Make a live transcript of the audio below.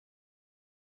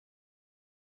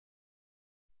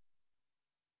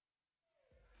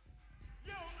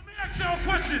y'all a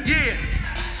question. Yeah.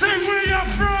 Say where y'all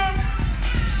from?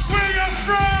 Where y'all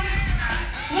from?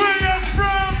 Where y'all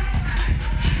from?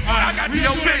 All right, I got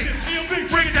Yo, Big,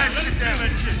 bring that shit down.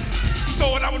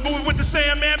 Thought I was moving with the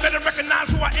sand, man. Better recognize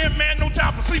who I am, man. No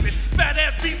time for sleeping. Fat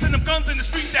ass beats and them guns in the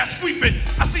street that's sweeping.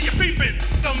 I see you peeping.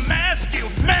 The mad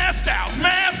skills, mad styles,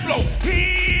 mad flow.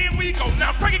 Here we go.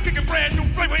 Now bring it, kicking brand new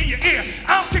flavor in your ear.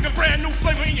 I'm kicking brand new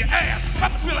flavor in your ass.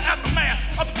 About to feel the aftermath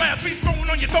of the bad beats going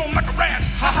on your dome like a rat.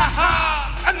 Ha ha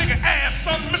ha. That nigga ass,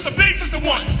 son. Mr. Biggs is the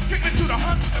one. Kick it to the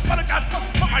hunt. But I got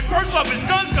my first love is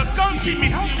guns, cause guns keep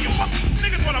me healthy. You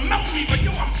niggas wanna melt me, but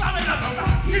yo, I'm solid as a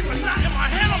rock. He's a knot in my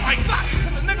hand, I'm like Glock.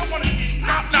 Cause a nigga wanna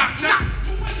knock, knock, knock.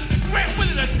 Ran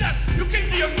with it to death. You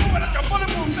keep me a moving at your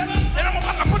bulletproof vest. And I'm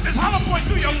about to put this hollow point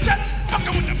through your chest.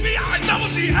 Fucking with the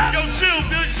B-I-double-G-S. Yo, chill,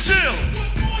 Billy, chill.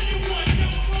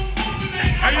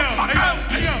 Hey, yo.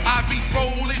 I be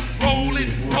rolling,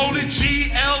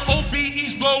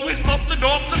 G-L-O-B-E's blowing up the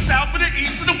north, the south, and the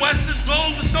east, and the west is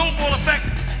blowing the snowball effect.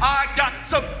 I got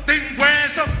something grand,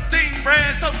 something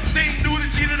new, the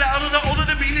G to the L to the O to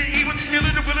the B to the E with the skill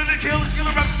and the will and the kill, the skill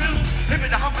of rap skill. Hip and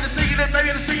the hop and the singing, the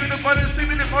baby, the singing, the butter, the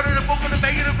sleeping, the butter, the book, the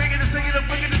banging, the bringing, the singing, the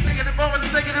bringing, the thinking, the moment,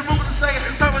 the taking, the moving, the saying, the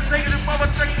time, the taking, the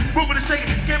moment, the moving, the shaking,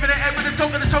 giving the air, the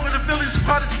token, the feelings, the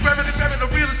part, the grabbing,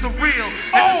 the real is the real.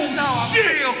 And this is how I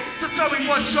feel. So tell me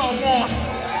what y'all want.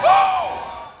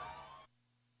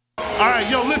 All right,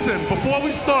 yo, listen, before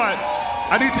we start,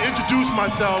 I need to introduce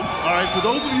myself. All right, for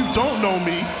those of you who don't know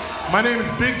me, my name is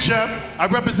Big Jeff. I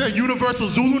represent Universal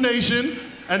Zulu Nation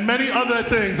and many other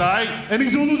things, all right? Any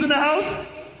Zulus in the house?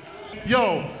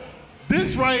 Yo,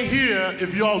 this right here,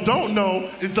 if y'all don't know,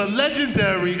 is the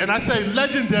legendary, and I say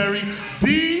legendary,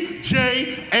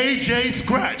 DJ AJ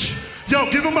Scratch. Yo,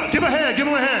 give him a hand, give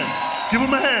him a hand. Give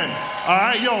him a hand. All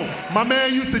right, yo, my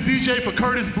man used to DJ for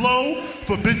Kurtis Blow,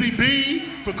 for Busy B,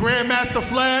 for Grandmaster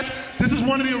Flash. This is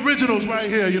one of the originals right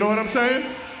here, you know what I'm saying?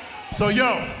 So,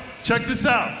 yo, check this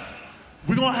out.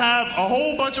 We're gonna have a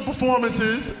whole bunch of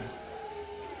performances.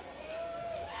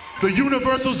 The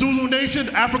Universal Zulu Nation,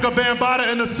 Afrika Bambaataa,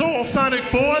 and the Soul Sonic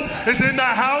Force is in the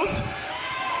house.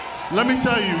 Let me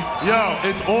tell you, yo,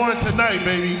 it's on tonight,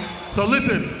 baby. So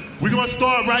listen, we're gonna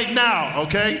start right now,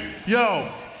 okay? Yo,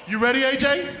 you ready,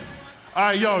 AJ? All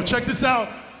right, yo, check this out.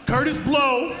 Kurtis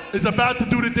Blow is about to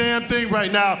do the damn thing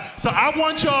right now. So I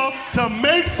want y'all to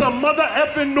make some mother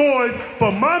effing noise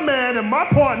for my man and my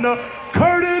partner,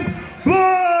 Kurtis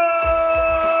Blow!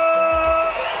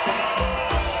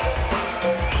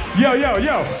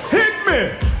 Yo, hit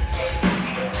me!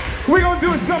 We gonna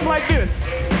do something like this.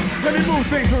 Let me move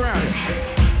things around.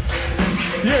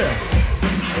 Yeah.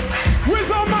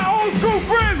 Where's all my old school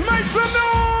friends? Make some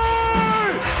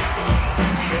noise!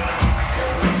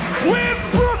 Where's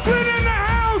Brooklyn in the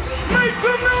house? Make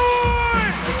some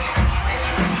noise!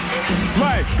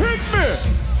 Like, hit me!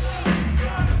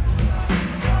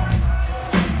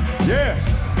 Yeah.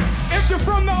 If you're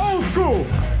from the old school,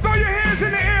 throw your hands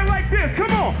in the air like this.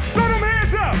 Come on, throw them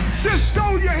hands up. Just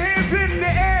throw your hands in the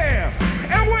air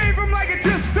and wave them like it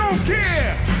just don't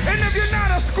care. And if you're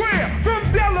not a square from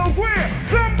Delaware,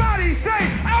 somebody say,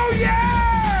 oh yeah!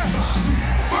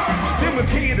 Them was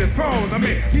king of the throne. I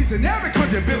mean, he should never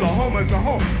could you build a home as a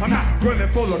home. I'm not running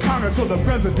for the Congress or the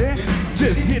president.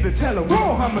 Just here to tell a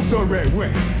war how my story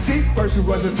went. See, first it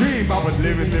was a dream, I was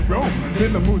living in Rome.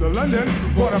 Then I moved to London,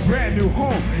 bought a brand new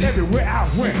home. Everywhere I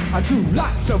went, I drew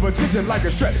lots of attention like a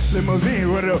stretch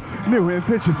limousine with a new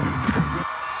invention.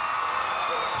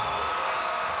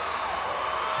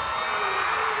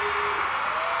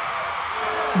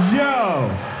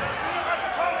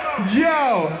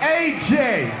 Yo,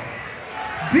 AJ,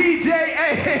 DJ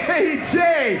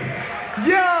AJ,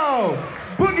 yo,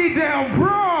 Boogie Down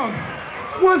Bronx,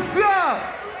 what's up?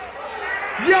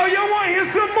 Yo, you want to hear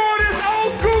some more of this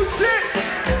old school shit?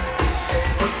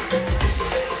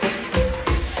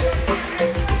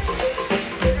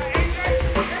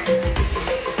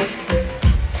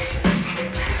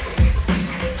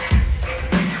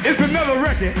 It's another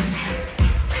record.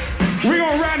 We're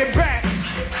gonna round it back.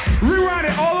 Rewind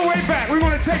it all the way back. We're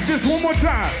gonna take this one more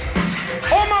time.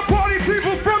 All my party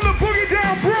people from the Boogie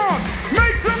Down Bronx,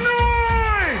 make some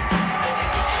noise!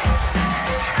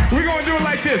 We're gonna do it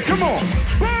like this. Come on.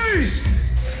 Bass!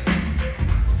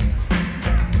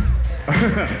 Oh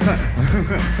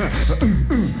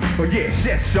yes,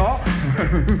 yes, y'all.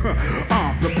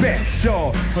 I'm the best,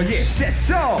 y'all. Oh yes, yes,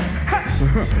 y'all.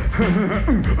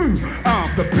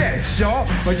 I'm the best, y'all.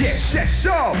 Oh yes, yes,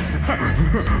 y'all.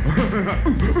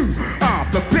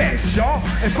 I'm the best, y'all.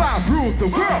 If I ruled the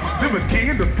world, there was king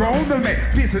and the throne to make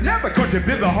peace and never could you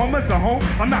build a home as a home.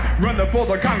 I'm not running for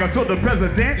the Congress or the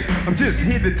president. I'm just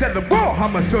here to tell the world how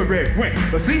my story went.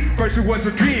 But see, first it was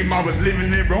a dream. I was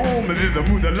living in Rome and then I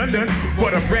moved to London.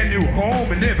 But a brand new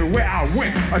home, and everywhere I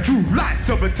went, I drew lots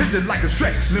of attention like a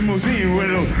stretch limousine with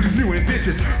those new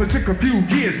inventions. It took a few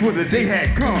years for the day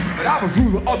had come. I was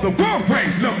ruler of the world,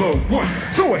 ranked #1.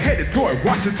 So I headed toward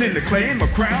Washington to claim a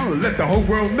crown and let the whole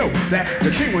world know that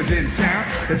the king was in town.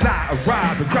 As I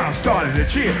arrived, the crowd started to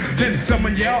cheer. Then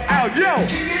someone yelled out, yo!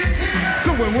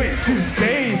 So I went to the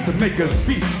stage to make a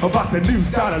speech about the new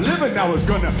style of living I was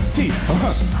gonna teach.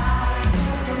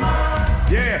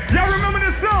 Yeah, y'all remember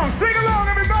this song? Sing along,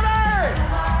 everybody!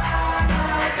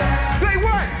 Say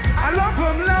what? I love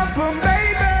him,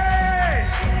 baby!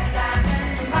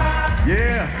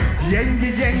 Yeah, yeah,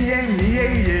 yeah, yeah,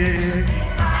 yeah, yeah.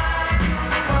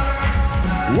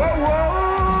 Whoa,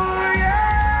 whoa,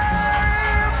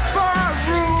 yeah, if I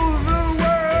rule the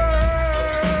world.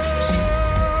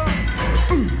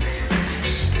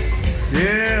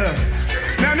 Yeah.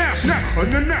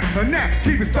 Now,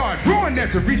 people start growing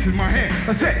as it reaches my hand.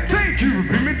 I said, thank you for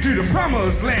bringing me to the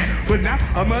promised land. But now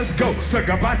I must go, so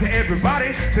goodbye to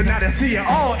everybody. Tonight I see you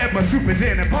all at my super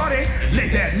dinner party.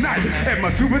 Late that night at my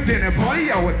super dinner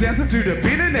party, I was dancing to the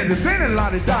beat and entertaining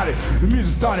lottie-dottie. The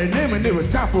music started in when it was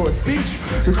time for a speech.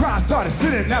 The crowd started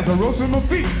sitting as I rose to my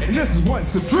feet. And this is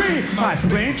once a dream, I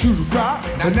explained to the crowd.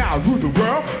 But now I rule the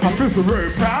world, I feel so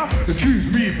very proud.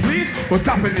 Excuse me, please, for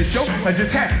stopping this show. I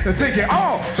just had to thank you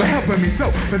all for helping me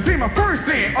so. And see, my first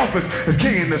day in office as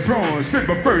king of the throne. Spent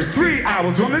my first 3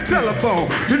 hours on the telephone.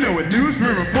 You know, with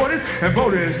newsroom reporters and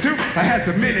voters too. I had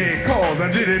so many calls,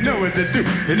 I didn't know what to do.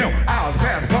 You know, I was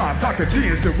past by soccer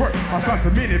teams to work. I saw so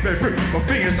many baby, my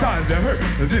fingers started to hurt.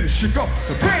 I didn't shake off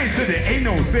the pain, so there ain't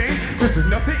no thing. This is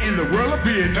nothing in the world of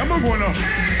being #1.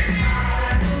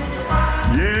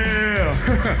 Yeah.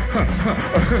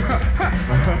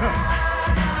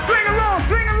 Sing along,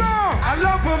 sing along. I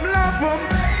love him.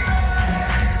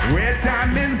 Red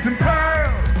diamonds and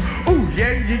pearls. Ooh,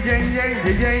 yeah, yeah, yeah,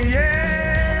 yeah, yeah, yeah.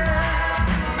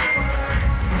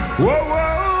 Whoa,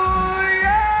 whoa,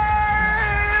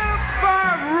 yeah, if I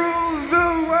rule the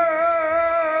world.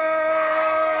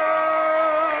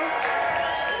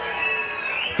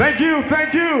 Thank you,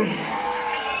 thank you.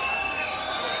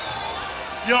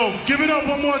 Yo, give it up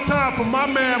one more time for my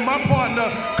man, my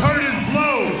partner, Kurtis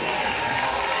Blow.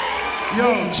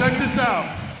 Yo, check this out.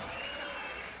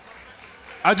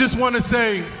 I just want to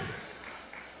say,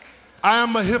 I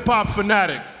am a hip-hop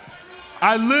fanatic.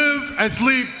 I live and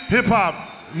sleep hip-hop,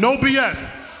 no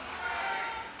BS.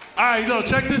 All right, yo,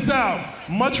 check this out.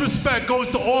 Much respect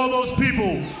goes to all those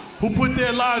people who put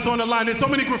their lives on the line. There's so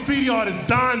many graffiti artists,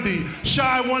 Dondi,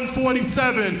 Shy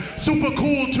 147, Super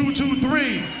Cool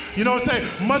 223. You know what I'm saying?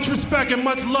 Much respect and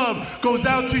much love goes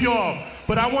out to y'all.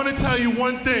 But I want to tell you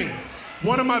one thing.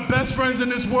 One of my best friends in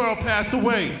this world passed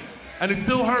away, and it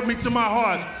still hurt me to my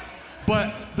heart.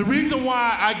 But the reason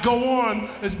why I go on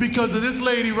is because of this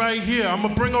lady right here. I'm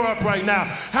gonna bring her up right now.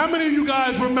 How many of you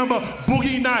guys remember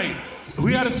Boogie Night?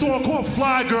 We had a song called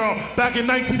Fly Girl back in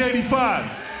 1985.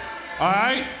 All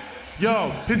right?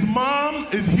 Yo, his mom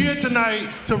is here tonight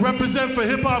to represent for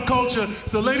hip hop culture.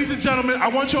 So ladies and gentlemen, I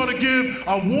want y'all to give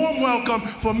a warm welcome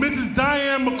for Mrs.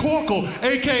 Diane McCorkle,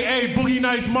 AKA Boogie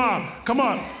Night's mom. Come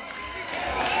on.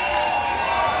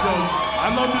 Yo,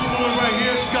 I love this woman right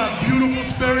here. She's got a beautiful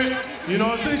spirit. You know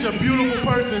what I'm saying? She's a beautiful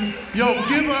person. Yo,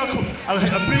 give her a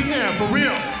big hand, for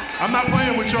real. I'm not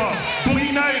playing with y'all.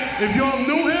 Boogie Night, if y'all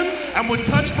knew him and were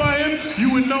touched by him,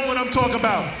 you would know what I'm talking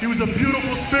about. He was a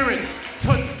beautiful spirit.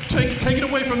 Take it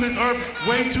away from this earth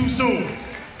way too soon.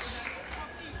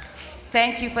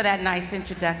 Thank you for that nice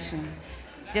introduction.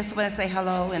 Just want to say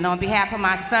hello, and on behalf of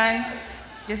my son,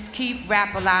 just keep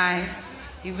rap alive.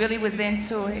 He really was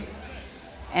into it.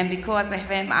 And because of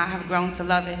him, I have grown to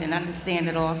love it and understand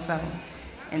it also.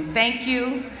 And thank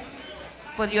you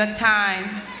for your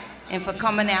time and for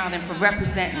coming out and for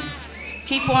representing.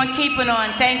 Keep on keeping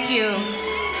on. Thank you.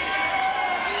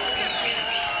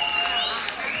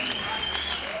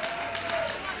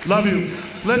 Love you.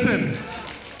 Listen,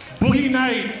 Boogie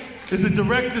Night is a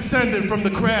direct descendant from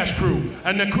the Crash Crew.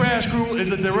 And the Crash Crew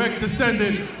is a direct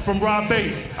descendant from Rob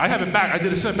Bass. I have it back. I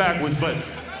did it set backwards, but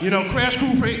you know, Crash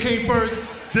Crew came first.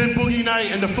 then Boogie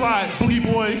Night and the Fly, Boogie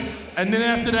Boys, and then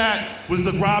after that was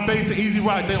the Rob Bass and Easy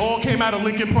Rock. They all came out of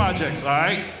Lincoln Projects, all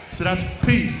right? So that's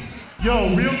peace.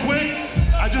 Yo, real quick,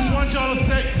 I just want y'all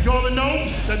to know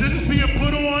that this is being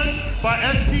put on by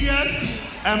STS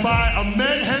and by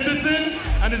Ahmed Henderson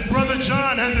and his brother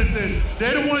John Henderson.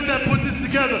 They're the ones that put this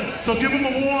together. So give them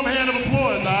a warm hand of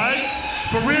applause, all right?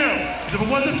 For real. Because if it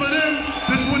wasn't for them,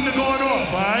 this wouldn't have gone off,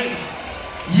 all right?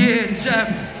 Yeah, Jeff.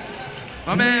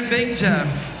 My man, Big Jeff.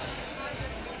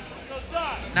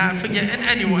 Not forgetting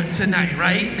anyone tonight,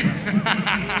 right?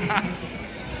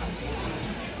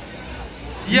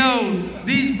 Yo,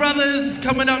 these brothers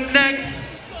coming up next.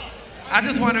 I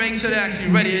just want to make sure they're actually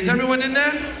ready. Is everyone in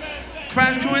there?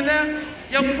 Crash Crew in there?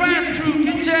 Yo, Crash Crew,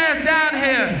 get your ass down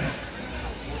here.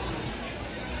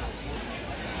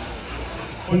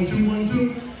 1 2 1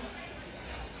 2.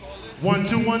 1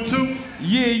 2 1 2.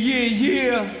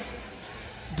 Yeah.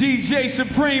 DJ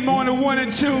Supreme on the 1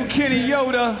 and 2. Kenny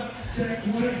Yoda.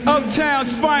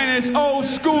 Uptown's finest, old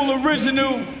school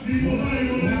original.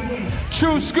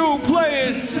 True school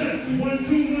players.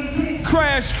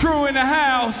 Crash Crew in the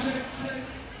house.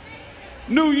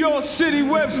 New York City,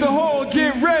 Webster Hall,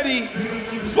 get ready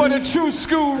for the true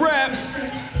school raps.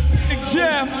 Big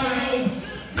Jeff,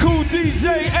 Cool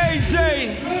DJ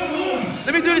AJ.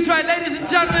 Let me do this right, ladies and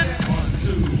gentlemen.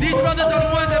 These brothers are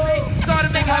the ones that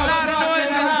started making a lot of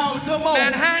noise in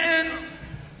Manhattan.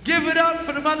 Give it up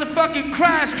for the motherfucking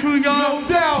Crash Crew, y'all. No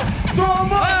doubt. Throw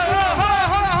them up.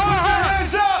 Hold on.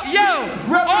 Hands up. Yo,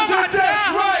 represent this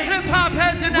right. Hip-hop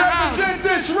heads in the house. Represent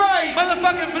this right.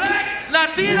 Motherfucking black,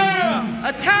 Latino,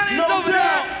 Italians no over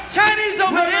doubt. there, Chinese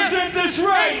over represent here. This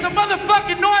right. Make some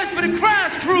motherfucking noise for the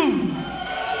Crash Crew.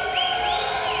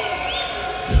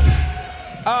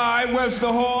 All right, Webster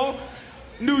Hall,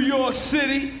 New York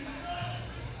City,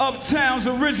 Uptown's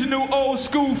original old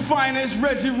school finest,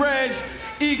 Reggie Reg,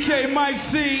 EK Mike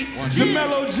C, the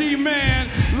Mellow G Man,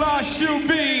 La Shoe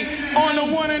B, on the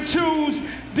 1 and 2s,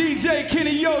 DJ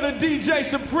Kenny Yoda, DJ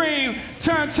Supreme,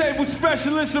 turntable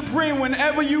specialist Supreme.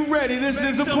 Whenever you ready, this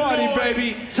is a party,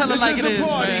 baby. Tell it like it is,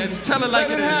 man. Tell it like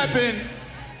it is. Let it happen.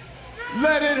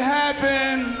 Let it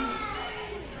happen.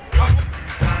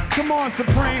 Come on,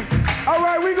 Supreme. All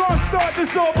right, we gonna start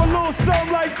this off a little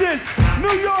something like this.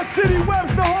 New York City,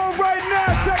 Webster home right now.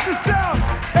 Check this out.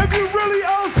 If you really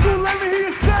old school, let me hear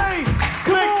you say.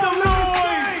 Make some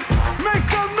noise. Make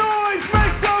some noise.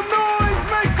 Make some noise.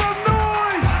 Make some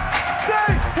noise. Say,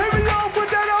 hit me off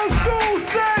with that old school.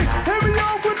 Say, hit me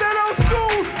off with that old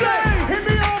school. Say, hit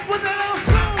me off with that old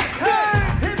school. Say,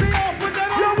 hit me off with that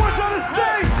old school. Yo, what y'all to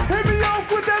say? Hit me off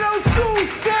with that old school.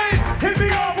 Say, hit me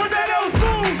off with that old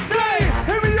school. Say,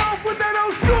 hit me off with that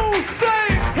old school.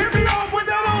 Say, hit me off with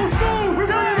that old school. We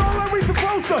run it all like we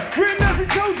supposed to. Written as we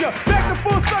told ya. Back to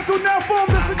full circle, now form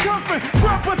the circumference.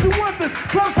 Front, but you want this.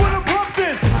 Plus wanna pump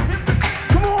this.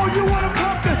 Come on, you wanna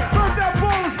pump this. Burnt out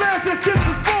ballers, lashes,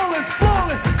 kisses, falling,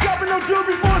 falling. Dropping no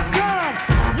jewelry for time.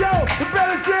 Yo, the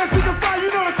better chance we can find. You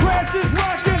know the crash is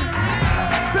rocking.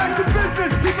 Back to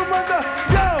business, keep them under.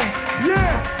 Yo,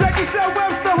 yeah, check this out,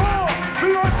 Webster Hall.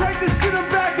 We gonna take this shit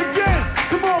back again.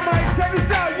 Come on, Mike, check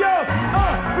this out, yo.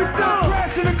 We still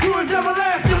crashing, the crew is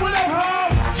everlasting. What up,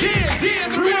 Hobbs? Yeah,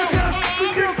 the real We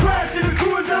still crashing, the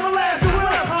crew is everlasting. What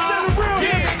up, Hobbs?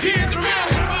 the real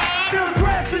hip-hop. Still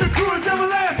crashing, the crew is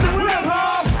everlasting. What up,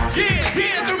 Hobbs?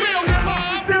 Yeah, the real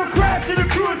hip-hop. Still crashing, the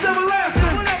crew is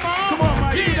everlasting. What up, Hobbs? Come on,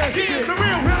 Mike, do that shit. the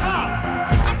real hip-hop.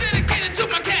 I'm dedicated to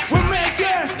my cats. We're mad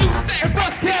gas New stacks, and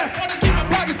bust gas. wanna keep my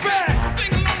pockets fat.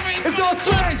 Think long range, It's all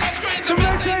strange. It's all strange. The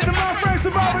rest ain't to my friends,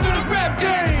 surviving in the this rap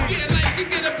game. game. Yeah, like you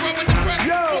get a bro with the press.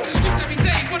 Yo. Walk the streets every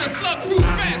day with a slug-proof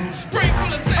vest. Brain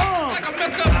full of sex, it's like a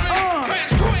messed up brain.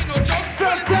 Crash crew ain't no joke. So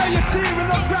tell your team and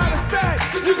don't try to stack.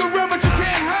 Cause you can run but you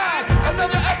can't hide.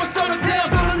 Another episode of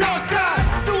Tales on the North Side.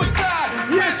 Suicide.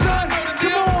 Yeah, son, know the come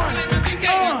deal. on. My name is EK,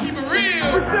 keep it real.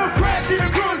 We're still crashing, The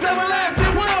crew is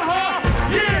everlasting. What up, huh?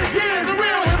 Yeah, the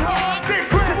real hip-hop. Big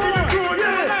crashing, the crew is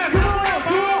everlasting.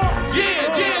 Come on.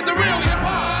 Yeah, the real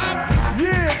hip-hop.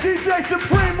 Yeah, DJ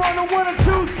Supreme on the 1 and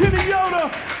 2s, Kenny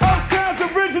Yoda, Uptown's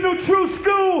original true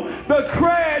school, the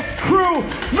Crash Crew.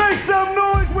 Make some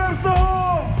noise, Webster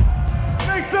Hall.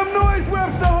 Make some noise,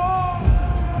 Webster Hall.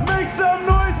 Make some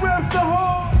noise, Webster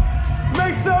Hall.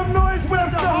 Make some noise,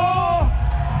 Webster Hall.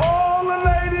 All the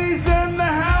ladies in the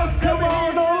house, come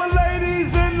on, all the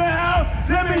ladies in the house.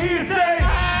 Let me hear you say,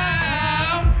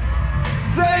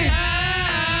 say.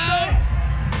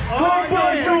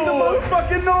 Homeboys, make some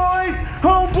motherfucking noise.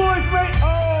 Homeboys, make,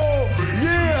 oh,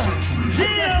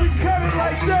 yeah. We cut it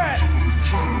like that.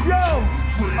 Yo,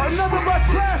 another of my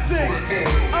classics.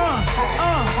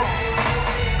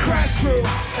 Crash Crew.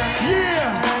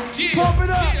 Yeah.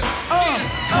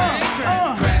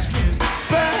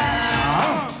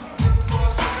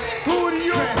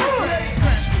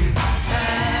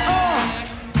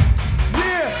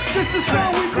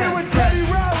 we did with Teddy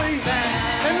Riley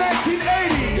in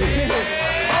 1980.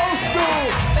 Old school.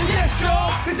 And yes, y'all,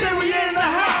 They say we in the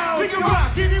house. we can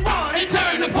rock anyone and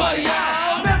turn the party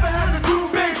out. Never has the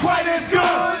groove been quite as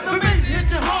good. The bass hit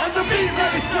your heart, And the beat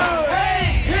really should.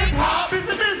 Hey, hip hop is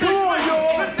the business. Come on,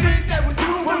 y'all. The things that we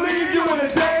do, We'll leave you in a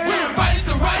day. we're invited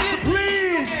to write it.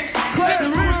 Please. Let the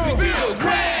rules be Class real.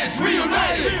 Crash,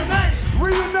 reunited.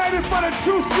 reunited for the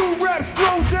true school rap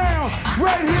slow down.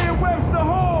 Right here in Webster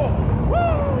Hall.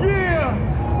 Yeah.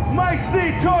 Mike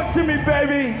C, talk to me,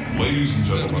 baby. Ladies and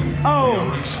gentlemen, Oh. we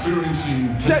are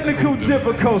experiencing Technical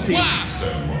difficulties. Wow.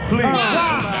 Stand by.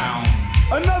 Please.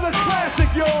 Another classic,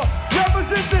 y'all.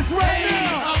 Represent this right Hey,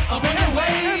 now. up in the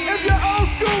way. If your old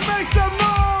school makes some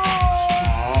noise.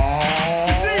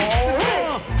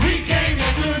 We came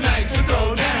here tonight to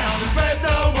go down and spread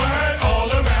the word all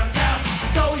around town.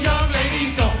 So young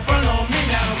ladies, don't front on me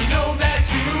now. We know that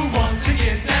you want to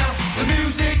get down. The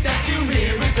music that you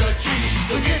hear is a treat.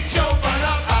 So get your butt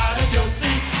up out of your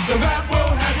seat. The rap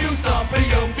will have you stomping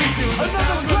your feet to the Another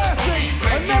sound of the classic. beat.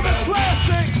 Break your Another bells.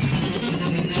 classic.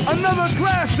 Another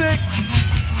classic.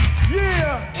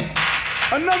 Yeah.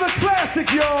 Another classic,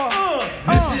 y'all.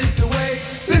 This is the way.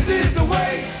 This is the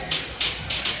way.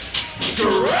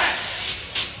 Correct.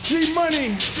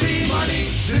 G-Money. See money,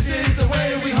 this is the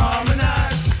way we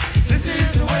harmonize. This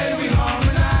is the way we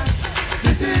harmonize.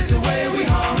 This is the way we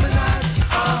harmonize.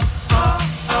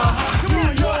 Come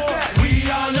on, y'all. We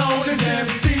are known as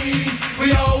MCs.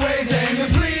 We always aim to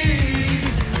please.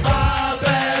 Our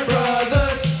bad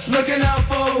brothers, looking out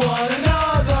for one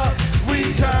another.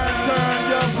 We turn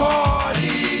your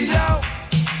parties out.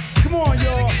 Come on,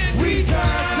 y'all. We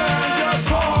turn your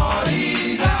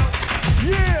parties out.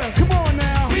 Yeah, come on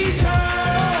now. We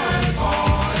turn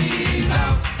parties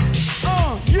out.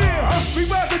 Yeah. We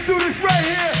about to do this right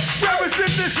here.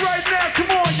 Represent this right now.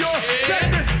 Come on, y'all.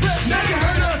 Check this. Now you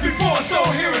heard us before, so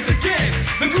here is again.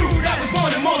 The crew that was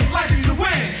born and most likely to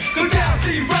win. Go down,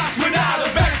 see rocks without a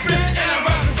backspin. And our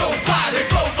raps are so fly, they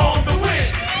float on the wind.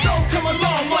 So come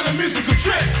along on a musical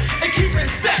trip. And keep it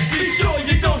step, be sure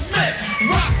you don't slip.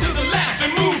 Rock to the left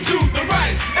and move to the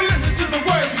right. And listen to the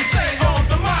words we say on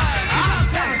the mic. I'm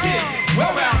talented,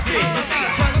 well-rounded. You see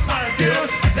my skills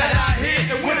that I hit.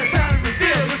 And when it's time to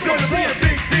reveal, it's gonna be a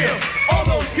big deal. All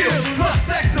those skills plus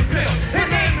sex appeal. His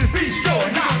name is Bistro,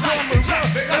 and I like the jump.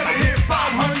 Because I hit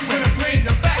 500 when I swing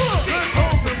the back. Big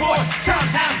homes the boy, time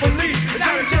half believe. And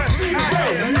I'm just lead the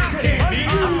way, and I can't be.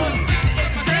 I'm on stage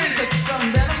entertaining, this is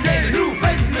something that I'm getting. New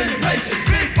faces, many places,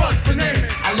 big bucks for naming.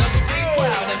 I love a big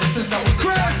crowd ever since I was a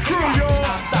child. crew, y'all.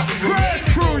 Crash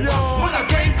crew, y'all. When I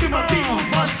came to my people,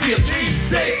 must be a dream.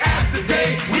 Day after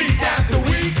day, week after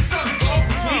week. Something so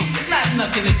sweet, it's not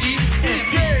nothing to eat.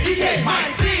 EK might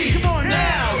see. Come on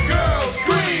now, girls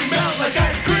scream, melt like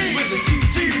ice cream. With the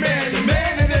CG man, the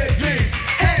man in their dreams.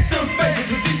 Handsome face,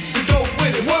 the teeth to go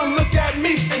with it. One look at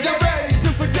me, and you're ready to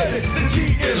forget it. The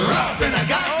G is rough, and I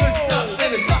got good stuff.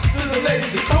 And it's up to the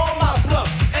ladies to call my bluff.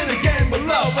 In the game of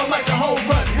love, I'm like a home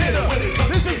run hitter. When it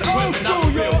comes This to is the old women, school, I'm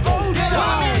a yo. real Old go-getter. school.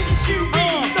 I mean, shoot me,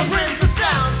 the prince of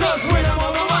sound. 'Cause when I'm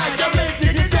on the mic, I make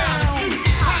you get down.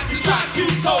 Hot to try to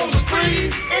cold to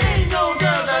freeze. It ain't no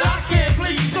girl that I can't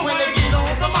please. So when they get on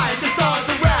the mic and start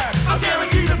to rap, I'm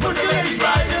guaranteed to put the ladies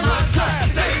right in my trap.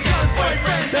 Say just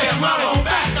boyfriend, stay on my own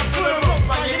back. I put a rope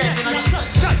by your neck and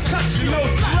I cut you. No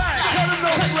slack. Cut him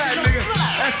no slack, nigga.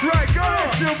 That's right. Go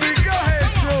ahead, Sylvie. Go ahead,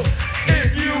 Sylvie. If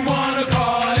you wanna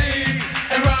party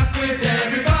and rock with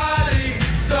everybody,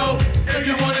 so if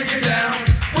you wanna get down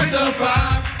with the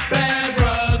five bad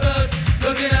brothers,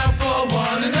 looking out for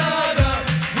one another,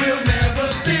 we'll never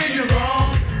steer you wrong.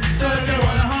 So if you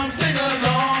wanna sing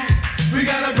along, we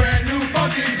got a brand new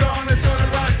funky song that's gonna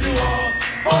rock you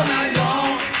all night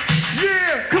long.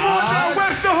 Yeah, come on now,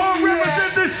 Webster Hall,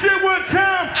 represent this shit one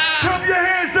time. Pump your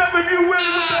hands up if you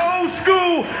really with the old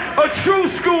school, a true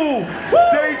school,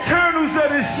 the eternals of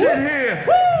this shit here.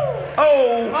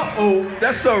 Oh,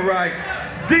 that's all right.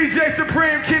 DJ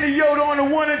Supreme, Kenny Yoda on the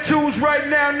 1 and 2s right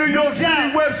now, New York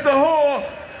City, Webster Hall.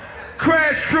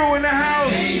 Crash crew in the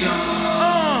house.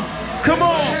 Come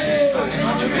on.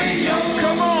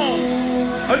 Come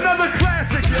on. Another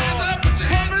classic, y'all. Pump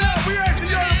it up. We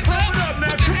actually gotta pump it up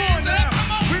now. Come on now.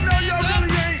 We know y'all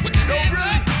really ain't no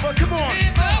really, but come on.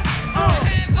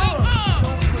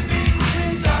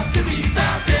 Stop to be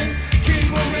stopping. Keep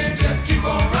moving, just keep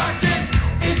on rocking.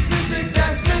 It's music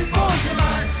that's meant for your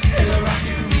mind. It'll rock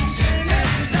you each and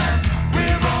every time.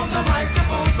 We're on the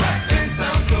microphones rocking.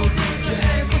 Sounds so good, your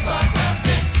hands will start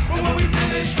clapping. But when we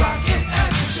finish rocking at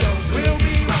the show, we'll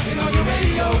be rocking on your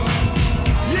radio.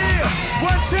 Yeah,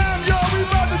 one time, y'all, we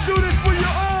about to do this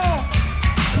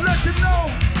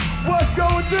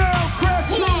down, Crash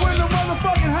Crew in the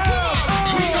motherfucking house.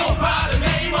 We go by the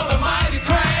name of the Mighty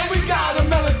Crash. And we got a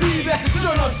melody that's a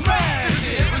sure no smash. This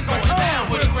shit was going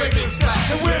down with a great big splash.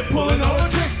 And we're pulling all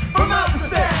the tricks from out the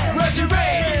stack. Reggie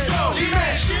Ray,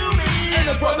 G-Man, and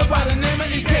a brother by the name of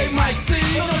E.K. Mike C.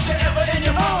 Don't you ever in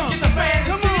your mouth get the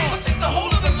fantasy? What's the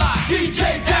whole of the lot?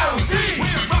 DJ Darryl C. We're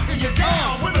rocking you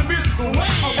down with a musical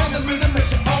wave. And the rhythm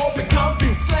makes you all become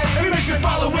big slaves. It makes you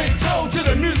follow it toe to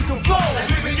the musical flow.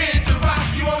 As we begin to rock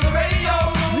you on the radio.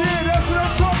 Yeah, that's what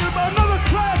I'm talking about. Another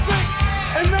classic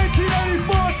in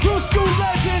 1984, True School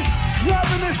Legends.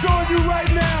 Dropping this on you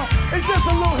right now. It's just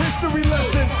a little history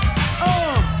lesson.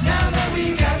 Now that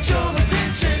we got your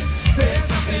attention, there's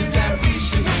something that we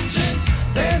should mention.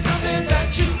 There's something that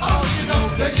you all should know.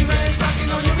 Reggie Ray's rocking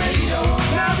on your radio.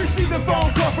 Now I received a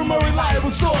phone call from a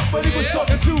reliable source, but he was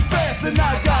talking too fast and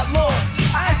I got lost.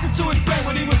 I asked him to explain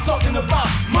what he was talking about.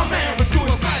 My man was too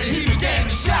excited, he began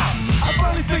to shout. I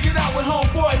finally figured out what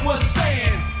homeboy was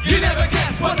saying. You never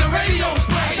guessed what the radio was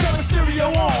playing. Turn the stereo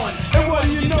on, and what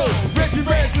do you know? Reggie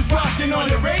Ray's was rocking on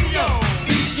the radio.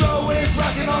 Bistro is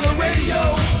rocking on the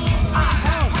radio. I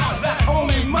have house that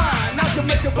only mine. Not to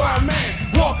make a bar man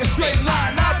walk a straight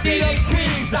line. I beat up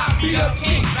kings, I beat up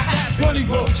kings. I had 20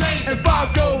 gold chains and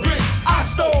 5 gold rings. I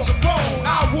stole the throne,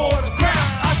 I wore the crown.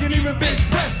 I can even bench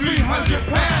press 300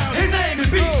 pounds. His name is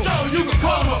Bistro, you can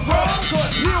call him a pro.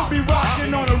 Cause he'll be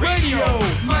rocking on the radio.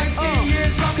 Mike C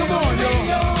is rocking on the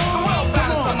radio. The well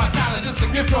balance of my talents is a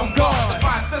gift from God. The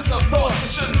fine sense of thought, it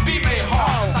shouldn't be made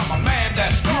hard. Cause I'm a man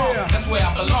that's strong, that's where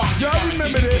I belong. You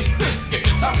guarantee to be this if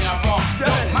you tell me I'm wrong.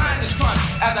 Don't mind this crunch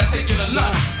as I take you to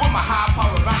lunch. With my high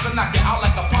power rounds and knock you out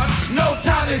like a punch. No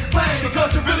time to explain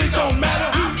because it really don't matter.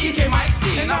 I'm E.K. Mike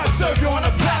C and I will serve you on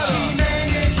a platter. G-Man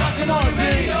is rocking on the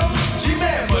radio.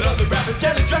 G-Man, but other rappers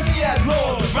can't address me as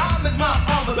Lord. The rhyme is my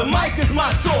armor, the mic is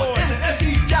my sword. In the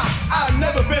MC job, I've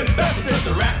never been bested.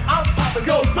 The rap I'm popping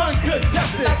goes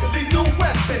uncontested. Like a lethal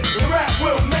weapon, the rap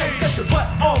will make set your butt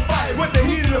on fire with the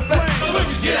heat of the flame. So when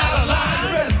you get out of line, you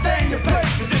better stay in your place.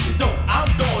 Cause if you don't, I'm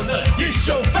gonna dish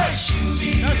your face.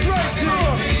 That's right,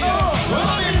 Well,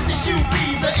 I'm MC Shoot B,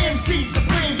 the MC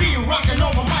Supreme. Be rocking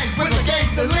on my mic with a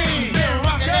gangster lean. Been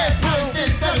rocking that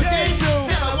since 17.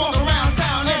 Said I walk around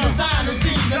town in designer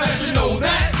jeans. And let you know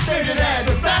that, stated as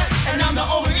a fact. And I'm the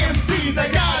only MC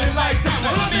that got it like that.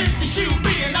 Well, I'm MC Shoot B,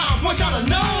 and I want y'all to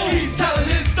know he's telling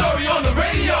his story on the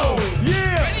radio.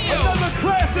 Yeah, another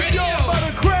classic, y'all, by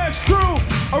the Crash Crew.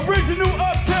 Original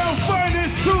Uptown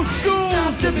finest, True Schools.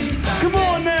 Come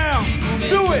on now,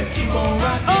 do it.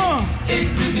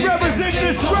 Represent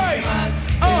this right.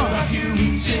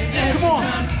 Come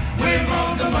on. We're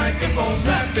on the microphones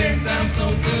rapping, sounds so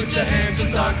good, your hands will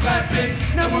start clapping.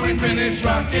 Now when we finish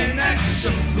rocking at the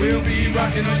show, we'll be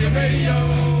rocking on your radio.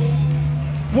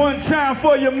 One time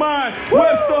for your mind,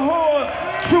 Webster Hall,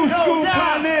 True School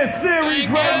Pioneer Series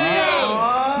right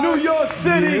now. New York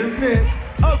City,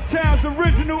 Uptown's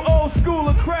original old school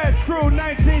of Crash Crew,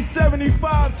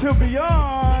 1975 to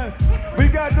beyond. We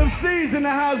got them C's in the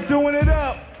house doing it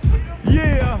up.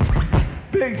 Yeah,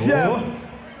 Big Jeff.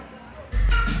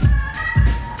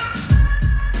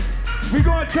 We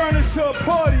gonna turn this to a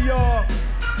party, y'all.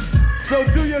 So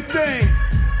do your thing.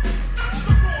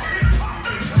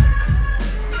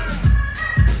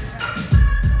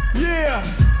 Yeah,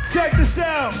 check this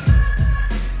out.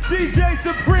 DJ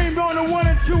Supreme on the 1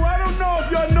 and 2. I don't know if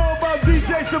y'all know about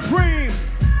DJ Supreme,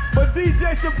 but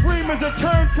DJ Supreme is a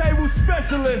turntable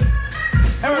specialist.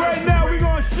 And right now we're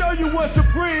gonna show you what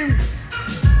Supreme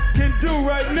can do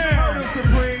right now.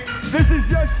 This is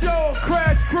your show,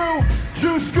 Crash Crew,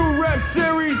 True School Rap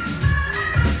Series.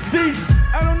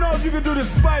 I don't know if you can do the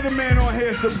Spider-Man on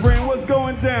here, Supreme. What's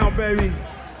going down, baby?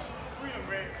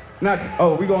 We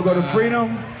gonna go to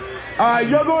Freedom? All right,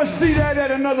 y'all gonna see that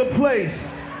at another place.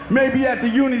 Maybe at the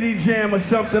Unity Jam or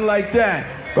something like that.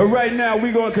 But right now,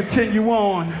 we're gonna continue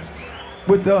on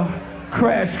with the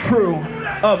Crash Crew,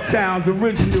 Uptown's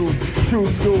original True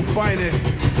School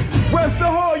finest. Webster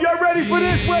Hall, y'all ready for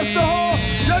this, Webster Hall?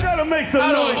 Y'all gotta make some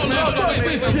noise.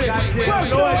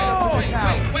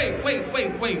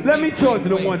 Wait. Let me talk to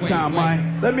them one time, Mike.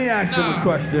 Let me ask them a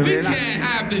question. We can't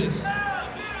have this.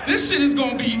 This shit is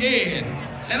gonna be aired,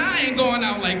 and I ain't going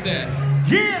out like that.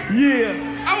 Yeah.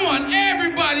 I want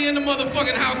everybody in the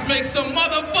motherfucking house make some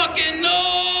motherfucking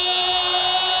noise.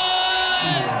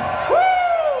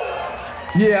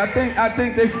 Yeah, I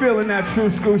think they feeling that True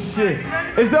School shit.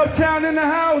 Is Uptown in the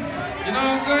house? You know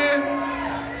what I'm saying?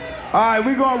 All right,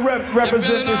 we gonna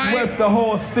represent this right? Webster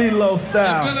Hall Stilo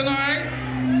style. You feeling all right?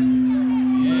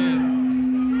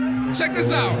 Yeah. Check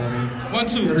this out. 1,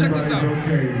 2. Check this out.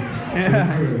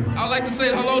 I'd like to say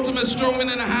hello to Miss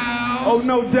Stroman in the house. Oh,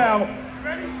 no doubt.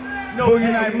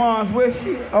 Boogie Night Mom's, where's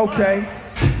she? Okay.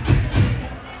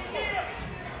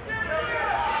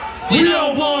 We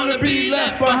don't wanna be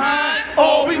left behind.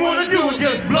 All we wanna do is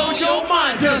just blow your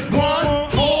mind just one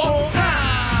more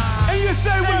time. And you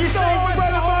say we're so right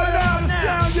about now, the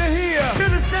sound you hear. To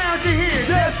the sound you hear.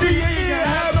 Death to your ear,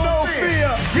 have no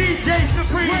fear. DJ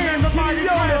Supreme and the mighty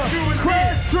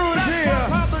Crash Crew is here.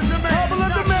 Popular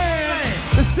demand.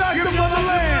 The shock of the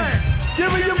land.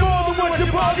 Giving you more than what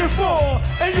you bargained for.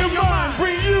 And your mind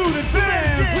bring you the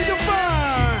jams we can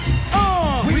find.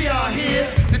 We are here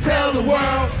to tell the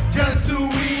world just who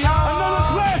we are.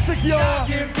 Another classic, y'all.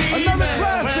 Another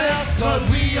classic. Cause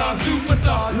we are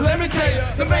superstars. Let me tell you,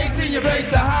 the bass in your face,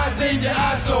 the highs in your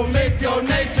eyes, so make your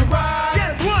nature rise.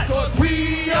 Guess what? Cause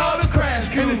we are the Crash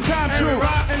Crew. And it's time to.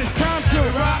 And it's time to.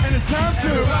 And it's time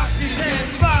to. Rock till you can't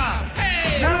survive.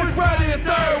 Hey, now it's Friday the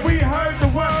 3rd. We heard the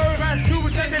word. Crash Crew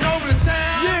was taking over the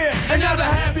town. Yeah. And now the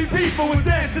happy people was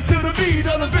dancing to the beat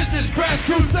of the vicious Crash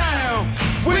Crew sound.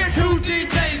 We're 2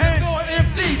 DJs and 4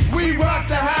 MCs. We rock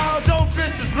the house, don't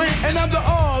bitches blink. And I'm the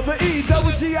R, the E,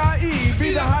 double G-I-E.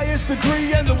 Be the highest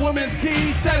degree and the woman's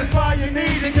key. Satisfy your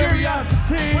needs and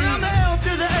curiosity. When I'm the L to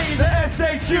the A, The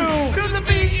S-H-U. to the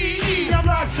B-E-E. I'm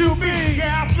like shoe B.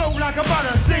 Yeah, I flow like a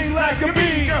butter, Sting like a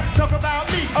bee. Girl, talk about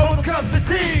me. Over cups of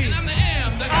tea. And I'm the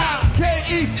M, the L.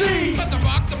 K-E-C. Cause I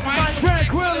rock the mic with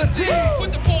Tranquility.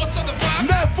 With the force of the vibe.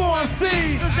 Not 4 C.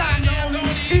 I am the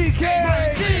only E-K.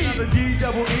 T. The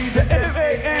G-double-E, the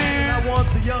F-A-N. I want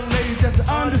the young ladies just to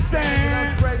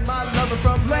Understand. spread my love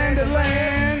from Land to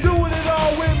land. Doing it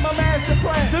all with my master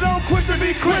plan. So don't quit to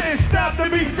be quitting. Stop to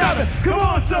be stopping. Come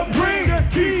on, Supreme.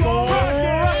 Keep on rocking.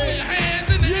 Throw your hands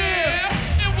in the air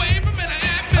and wave them in the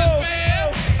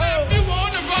atmosphere. If you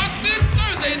wanna rock this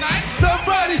Thursday night,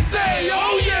 Somebody say,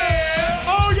 oh yeah!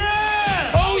 Oh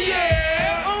yeah! Oh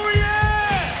yeah! Oh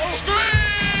yeah!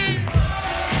 scream!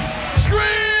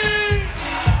 Scream!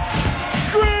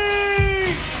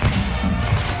 Scream!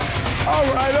 All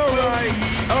right.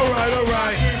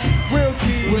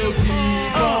 We'll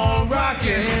keep On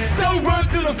rocking. So run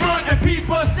to the front and peep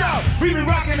us out. We been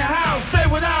rocking the house, say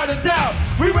without a doubt.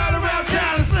 We ride around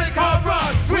town and slick hard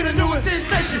rock. We're the newest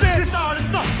sensation. Started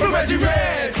from Reggie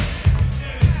Red.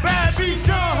 Bad beats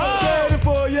go home. Better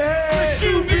for your head.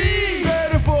 Shoe B.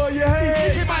 Better for your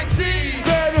head. Mike C.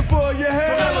 Better for your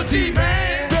head. Melody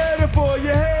man. Better for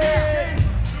your head.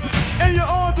 And you're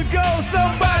on the go.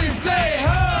 Somebody say,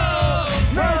 ho.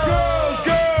 Now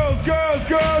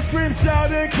girls, scream,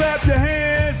 shout, and clap your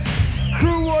hands.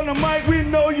 Crew on the mic, we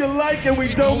know you like it.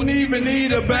 We don't even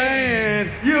need a band.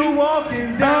 You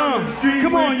walking down the street.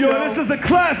 Come on, yo, this is a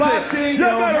classic.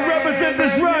 Y'all gotta represent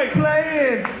this right.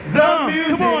 Playing the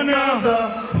music come on now. of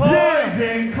the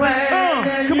Poison Clan.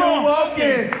 And come you on.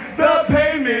 walking the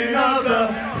pavement of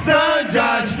the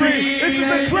Sunshine Street. This is a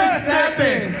And you classic.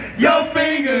 snapping your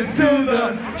fingers to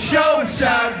the show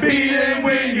shot beating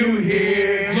when you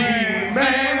hear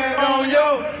G-Man on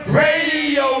your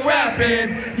radio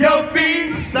rapping. Your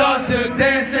feet start to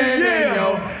dancing and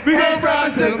your hands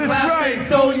start to clapping. Right.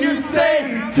 So you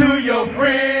say to your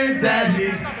friends that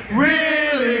he's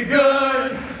really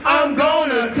good. I'm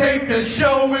gonna take the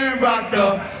show and rock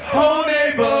the whole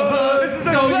neighborhood. This is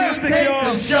a So classic, you take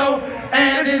y'all. the show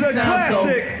and This it is a sounds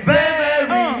classic. so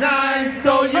very nice.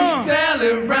 So you sell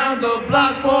it round the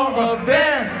block for a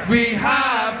very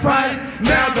high price.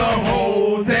 Now the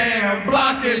whole damn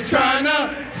block is trying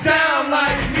to sound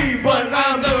like me, but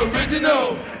I'm the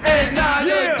original and not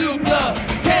a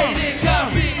duplicated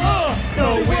copy.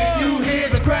 So when you hear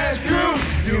the Crash Crew,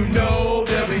 you know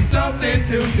there'll be something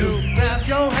to do. Clap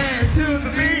your hand to the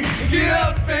beat, get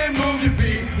up and move your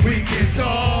feet. We can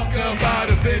talk about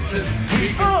adventures, we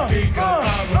can speak about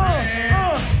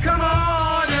romance. Come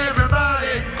on,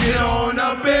 everybody, get on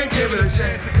up and give it a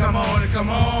chance. Come on,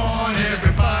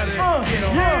 everybody, get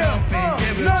on up and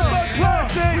give it a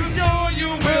chance. We know you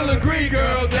will agree,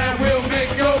 girl, that will make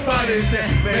your body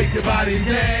dance, make your body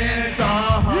dance.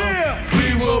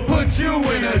 We will put you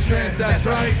in a trance, that's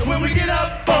right. And when we get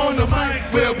up on the mic,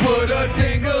 we'll put a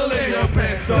tingle in your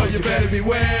pants. So you better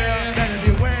beware,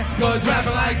 cause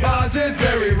rapping like ours is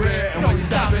very rare. And when you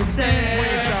stop and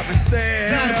stare,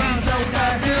 now so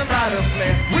fast and out of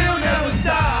flare. We'll never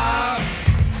stop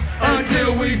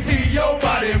until we see your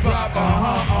body drop.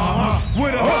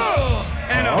 With a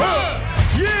and a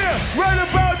yeah, right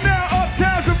about now,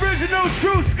 Uptown's original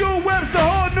True School, Webster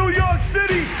Hall, New York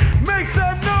City. Make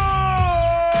some noise!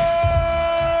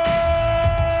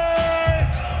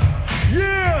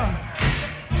 Yeah!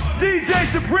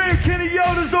 DJ Supreme, Kenny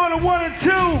Yoda's on the 1 and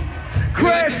 2.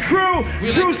 Crash Crew,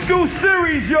 True School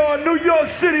Series, y'all. New York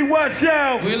City, watch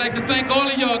out. We'd like to thank all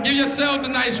of y'all. Give yourselves a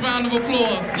nice round of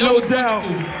applause. Yo, it's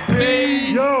wonderful.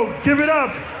 Peace. Yo, give it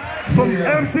up from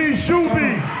MC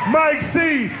Shuby, Mike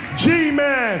C,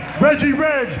 G-Man, Reggie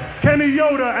Reg, Kenny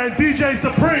Yoda, and DJ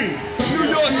Supreme. New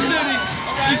York City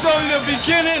is only the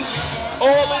beginning,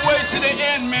 all the way to the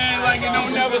end, man. Like it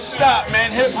don't never stop,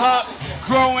 man. Hip hop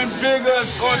growing bigger,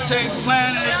 it's gonna take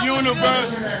planet,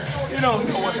 universe. You don't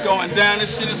know what's going down.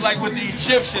 This shit is like with the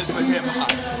Egyptians with hip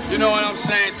hop. You know what I'm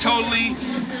saying? Totally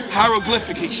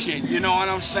hieroglyphic-y shit. You know what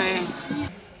I'm saying?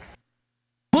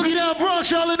 Boogie Down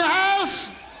Bronx, y'all in the house?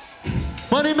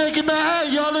 Money Making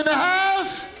Manhattan, y'all in the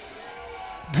house?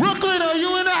 Brooklyn, are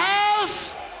you in the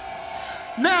house?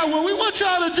 Now, what we want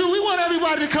y'all to do, we want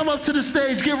everybody to come up to the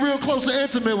stage, get real close and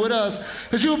intimate with us,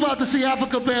 because you're about to see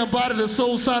Afrika Bambaataa, the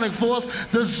Soul Sonic Force,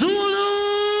 the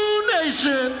Zulu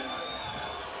Nation.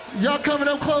 Y'all coming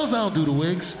up close? I don't do the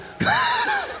wigs.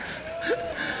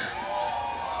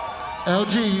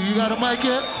 LG, you got a mic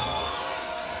yet?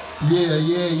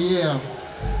 Yeah.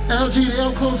 LG, they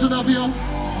up close enough, yo?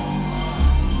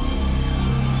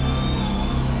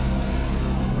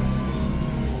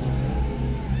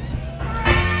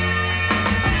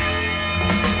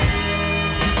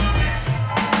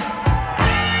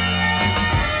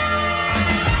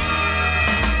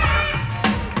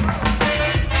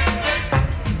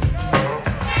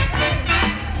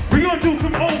 We gonna do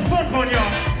some old funk on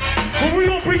y'all, but we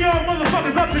gonna bring y'all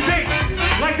motherfuckers up to date,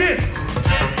 like this.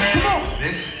 Come on.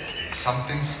 This is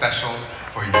something special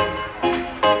for you.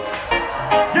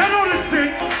 Y'all know this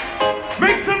shit.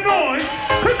 Make some noise.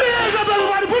 Put your hands up,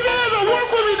 everybody. Put your hands up.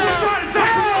 Work with me now.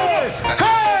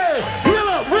 Hey, reel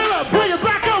up, bring it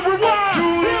back up, rewind.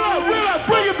 Reel up,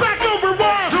 bring it back up,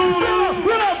 rewind.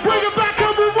 Reel up, bring it back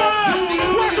up, rewind.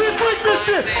 Watch me flick this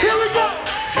shit. Here we go.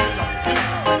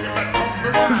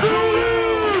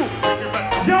 Zulu!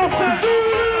 Y'all say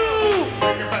Zulu!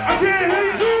 I can't hear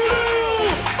you, Zulu!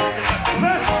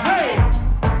 Let's, hey!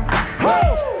 Ho!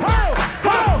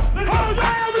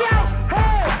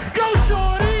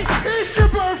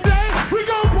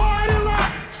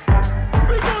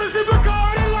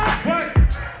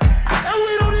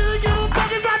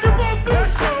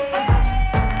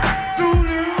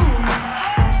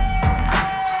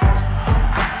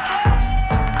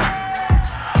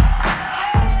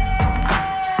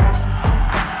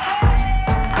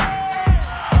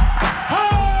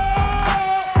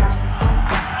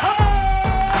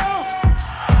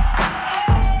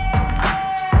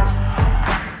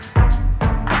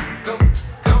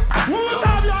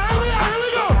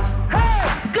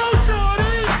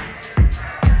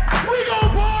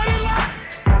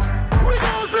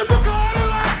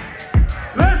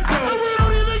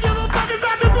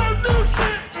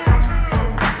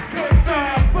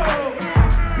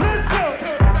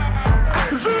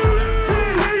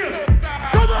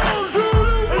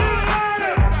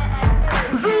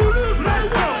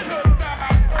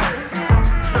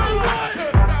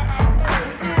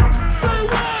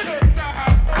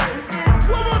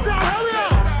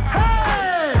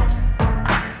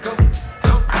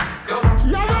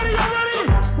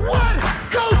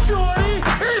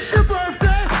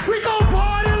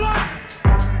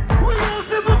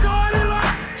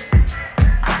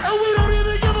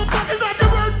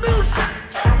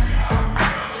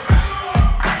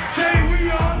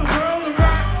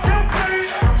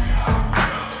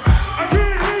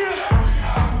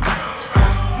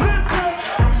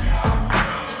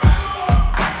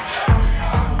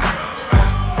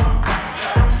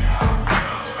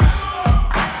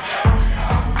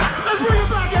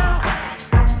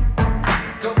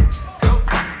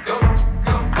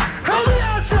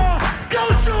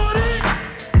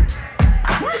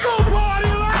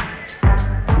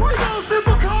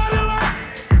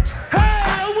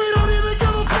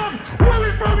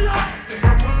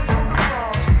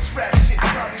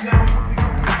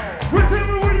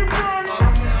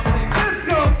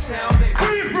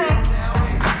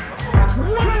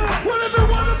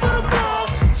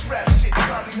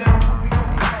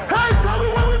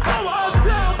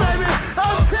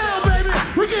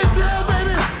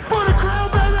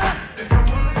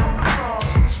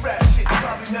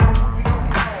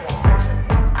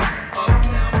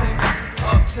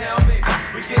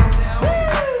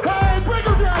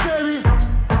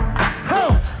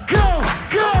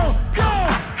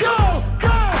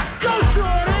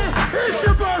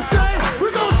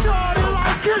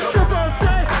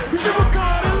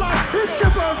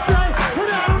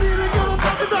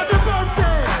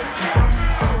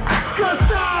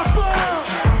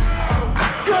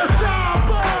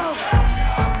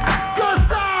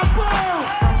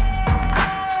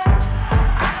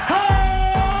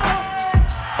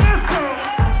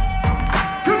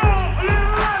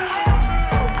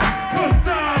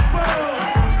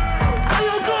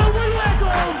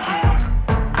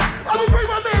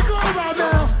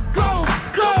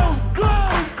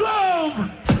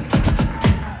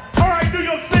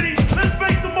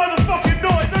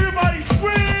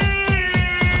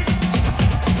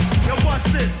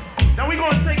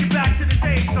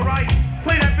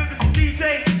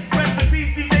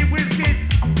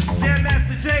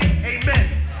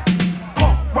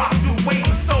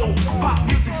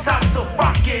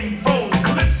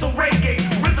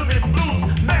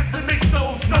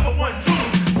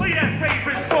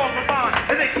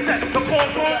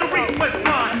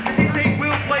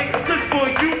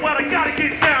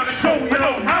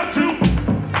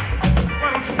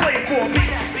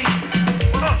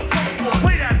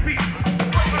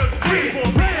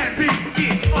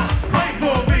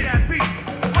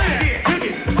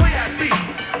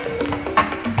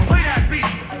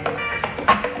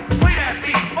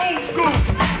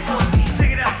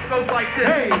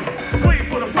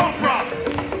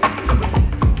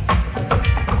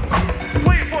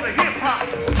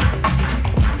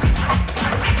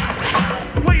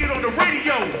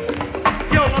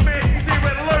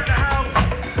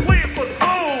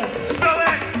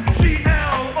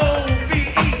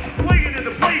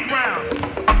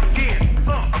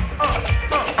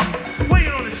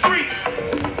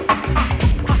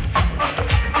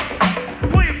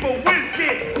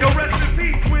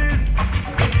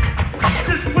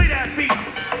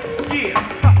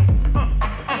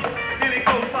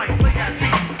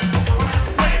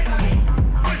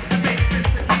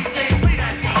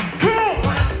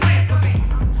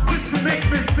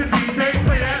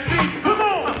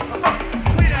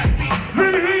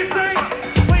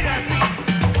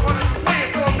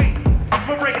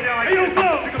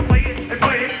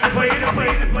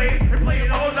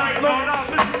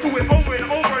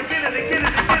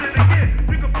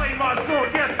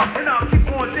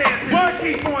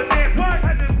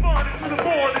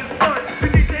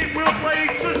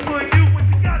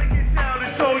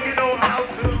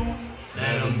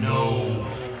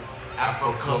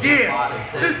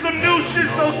 some new shit,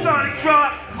 so Sonic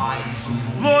drop.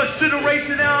 Lost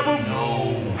Generation album.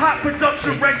 Hot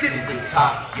Production Records.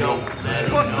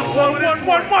 Bust the flow.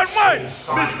 One.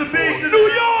 Mr. Biggs in New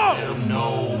York.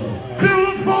 Feel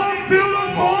the party, feel the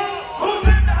party. Who's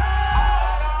in the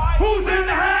house? Who's in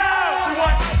the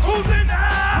house? Who's in the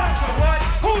house?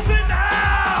 Who's in the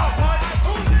house?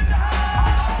 Who's in the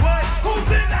house? Who's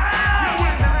in the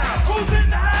house? Who's in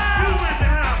the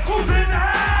house? Who's in the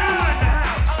house?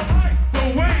 I like the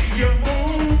way you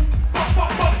move. I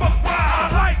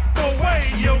like the way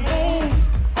you move.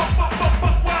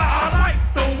 I like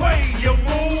the way you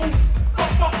move.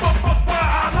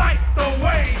 I like the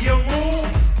way you move.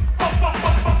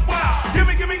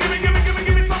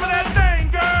 Give me some of that thing,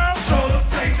 girl. Show them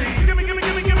tasty. Give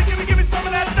me some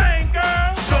of that thing,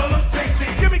 girl. Show them tasty.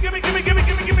 Give me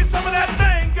some of that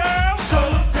thing, girl. Show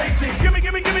them tasty. Give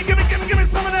me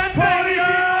some of that thing,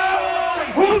 girl.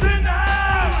 Who's in the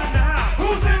house?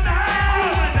 Who's in the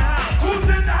house? Who's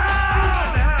in the house?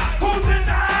 Who's in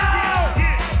the house?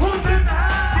 Who's in the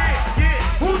house?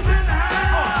 Who's in the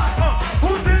house?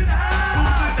 Who's in the house?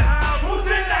 Who's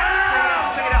in the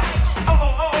house? Check it out.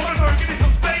 Give me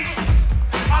some space.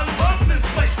 I love this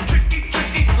place.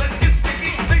 Tricky, let's get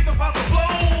sticky. Things about to blow.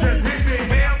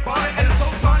 Man, body, and it's so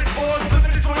Sonic boys.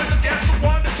 Living the joys of gas.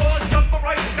 One, the toys, jump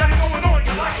right. Got it going on.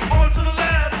 You like it on to the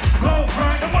left. Go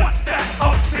right. And what's that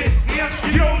up in here?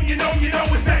 You know,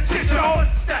 it's that shit, y'all.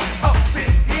 What's that up in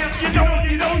here? You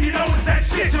know, it's that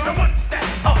shit, y'all. What's that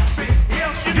up in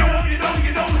here?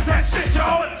 You know, it's that shit,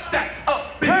 y'all. What's that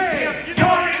up in here? You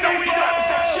know, it's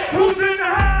that shit. Who's in the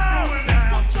house?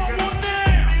 What y'all want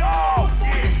now?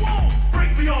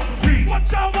 Break me off the beat. What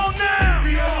y'all want now?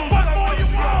 What more you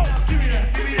want? Give me that.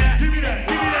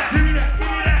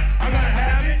 I gotta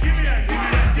have it. Give me that.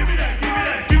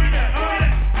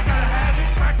 I gotta have it.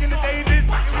 Back in the day,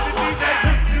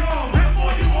 what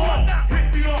more you want? Break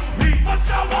me off the beat. What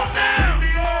y'all want now?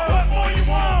 What more you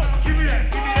want? Give me that.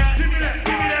 I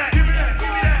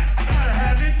gotta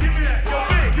have it. Give me that.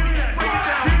 Break it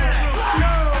down.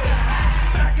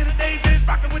 Back in the day, just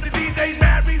rocking with the DJs.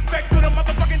 Mad respect to the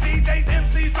motherfucking DJs.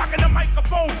 MCs rocking the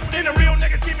microphone. And the real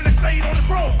niggas keeping the shade on the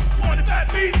chrome. On the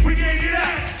fat beats, we gave you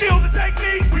that. Skills and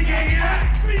techniques, we gave you that.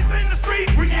 Beats in the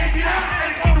streets, we gave you that.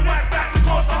 And told the whack back to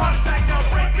cause a heart attack. Y'all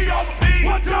break me off the beat.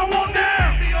 What y'all want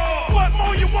now? What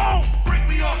more you want? Break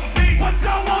me off the beat. What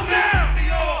y'all want now?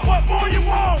 What more you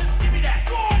want? Just give me that.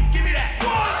 Give me that.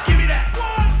 Give me that.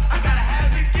 I gotta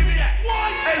have it. Give me that.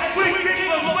 Hey, sweet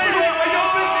people, play that for your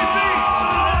business.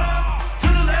 To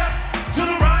the left, to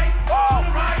the right,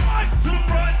 to the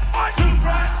front, to the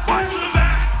back,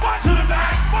 to the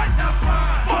back. Now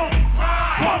grind.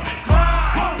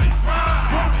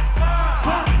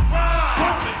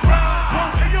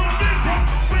 Hey, yo,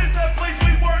 where's that place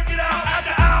we work it out? At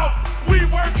the house, we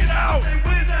work it out. Say,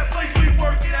 where's that place we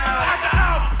work it out? At the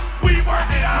house, we work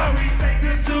it out. We take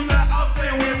it to the house,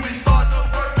 and when we start to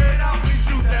work it out, we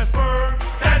shoot that spur,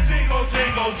 that jingle.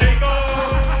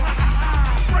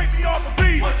 Break me off the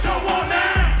beat. What y'all want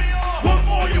now? What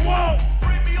more you want?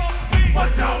 Break me off the beat.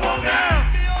 What y'all want now?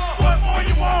 What more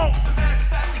you want?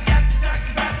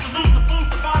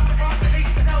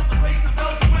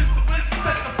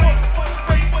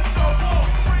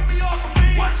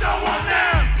 What y'all want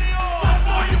now? What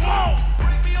more you want?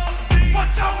 What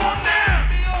y'all want now?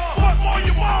 What more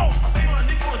you want?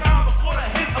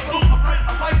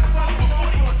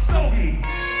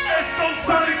 It's so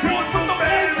Sonic boy, put the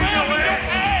band in your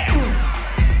ass.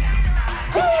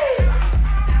 Woo!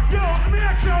 Yo, let me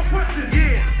ask y'all a question.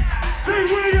 Yeah. Say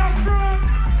where y'all from?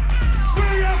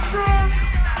 Where y'all from?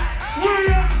 Where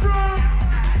y'all from?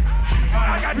 I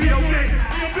got real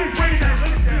big brain that.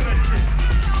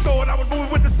 Thought I was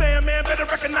moving with the Sandman, better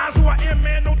recognize who I am,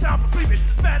 man, no time for sleeping.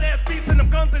 Fat ass beats and them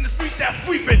guns in the street that's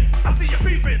sweeping. I see you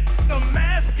peeping, the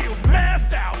mad skills, mad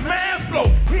styles, mad flow.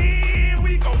 Here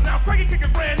we go, now Craigie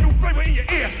kicking brand new flavor in your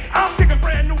ear. I'm kicking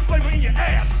brand new flavor in your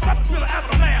ass. About to feel the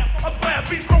aftermath, a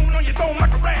blast beats rolling on your dome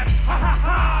like a rat. Ha ha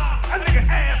ha, that nigga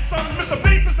ass, son, Mr.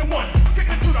 Bass is the one.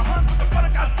 Kicking to the hunt, the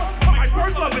butter got fun, but my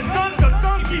first love is none, the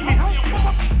sun keep me hungry.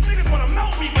 Niggas wanna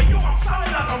melt me, but yo, I'm solid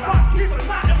as a rock. Keep a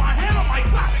knot in my hand on my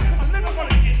clock. Cause a nigga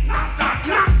wanna get knock.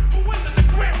 But when is the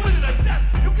grand, when is the death?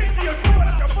 You gave me a crew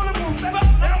like a bulletproof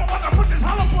vest. And I'm about to put this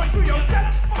hollow point through your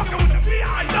chest. Fucking with the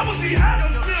B.I.double-T.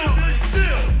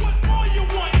 Chill. What more you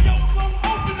want, yo?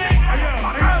 Open that.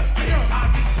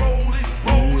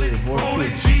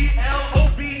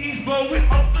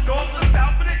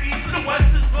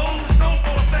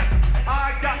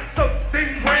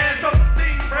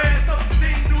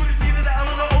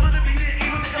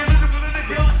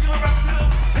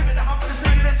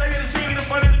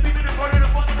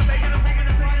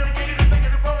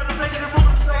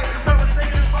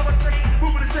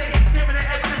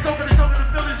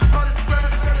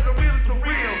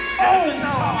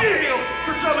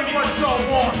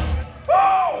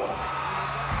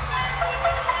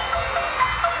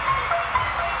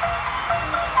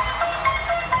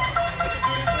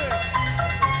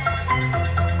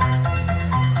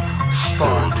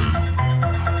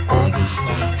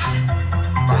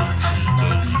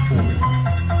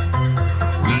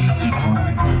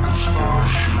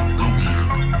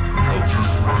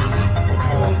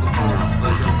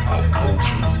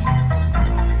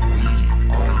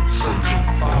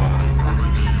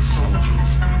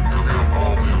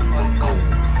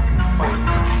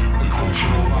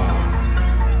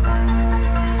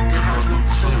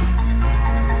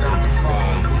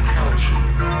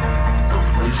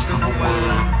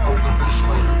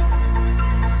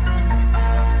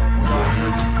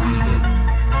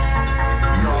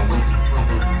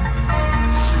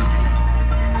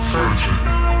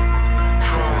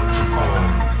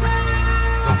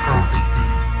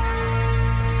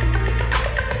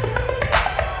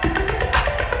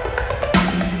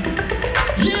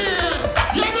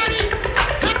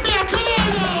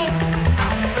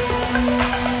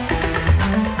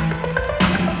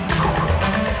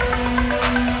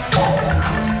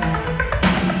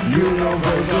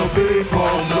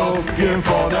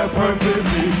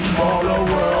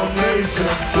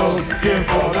 looking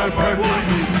for the perfect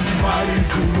beat. Mighty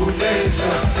Zulu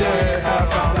nation, yeah, I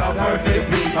found the perfect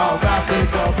beat. Of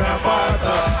Afrika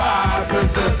Bambaataa, I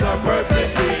possess the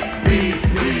perfect beat.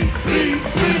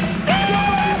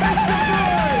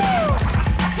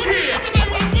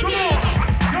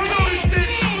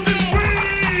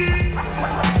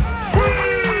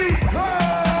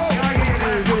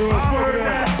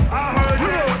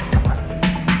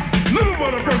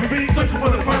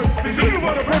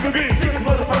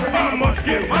 I must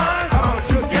get mine. I'm out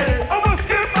to get it. I must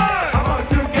get mine. I'm out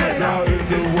to get it. Now in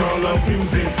this world of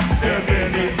music, there are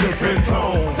many different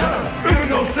tones. If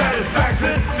no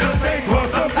satisfaction, just take for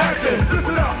subtraction.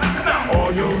 Listen up, listen up.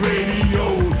 On your radio,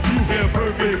 you hear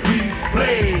perfect beats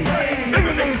play. If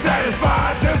it ain't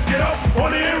satisfied, just get up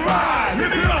on it and ride.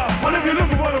 Lift it up. But if you're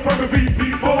looking for the perfect beat,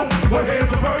 people, well,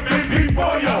 here's a perfect beat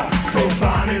for ya. So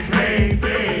Sonic's main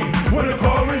thing. When the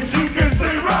chorus, you can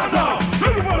sing round up.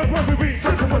 Looking for the perfect beat.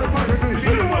 Searching for the perfect beat.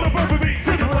 Looking for the perfect beat.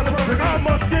 Searching for the perfect beat. I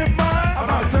must get mine. I'm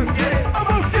out to get it. I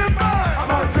must get mine.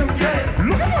 I'm out to get it.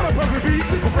 Looking for the perfect beat.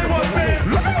 Say what, man?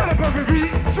 Looking for the perfect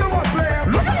beat. Say what,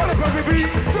 man? Looking for the perfect beat.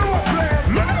 Say what, man?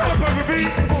 Looking for the perfect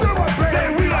beat. Say what, man? Say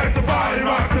we like to party,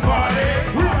 rock the party.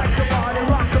 We like to party,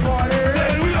 rock the party. Say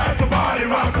we like to party,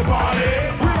 rock the party.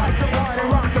 We like to party,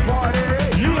 rock the party.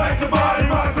 You like to party,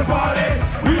 rock the party.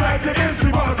 We like to dance,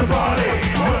 rock the party.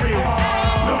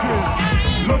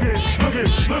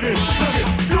 Look it,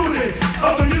 do this,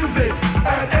 other music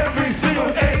at every single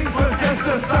age, but just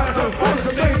aside the first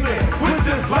statement, which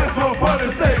is life upon the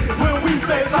stage. When we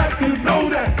say life, you know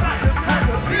that.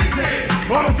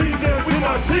 All the things that we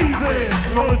want teasing,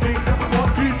 all the things that we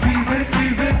want to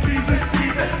teasing.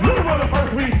 Look for the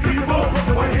perfect beat, people.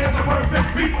 Well, here's a perfect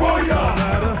beat for y'all.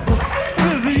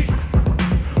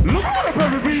 Look for the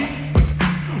perfect beat.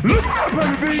 Look for the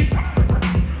perfect beat.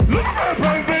 Look for the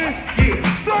perfect beat.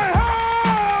 Yeah. Say hi.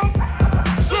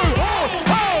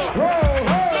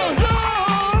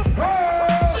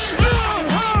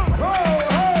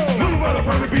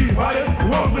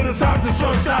 Time to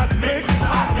short shot mix.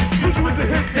 Usually it's a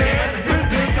hit dance. Then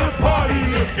take us party.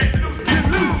 Get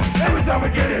loose. Every time we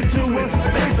get into it,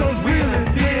 makes us wheel and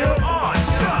deal.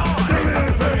 Things like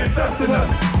a certain testing us.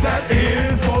 That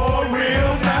is for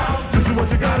real now. This is what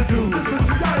you gotta do. This is what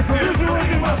you gotta do. This is what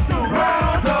you must do.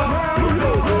 Round up.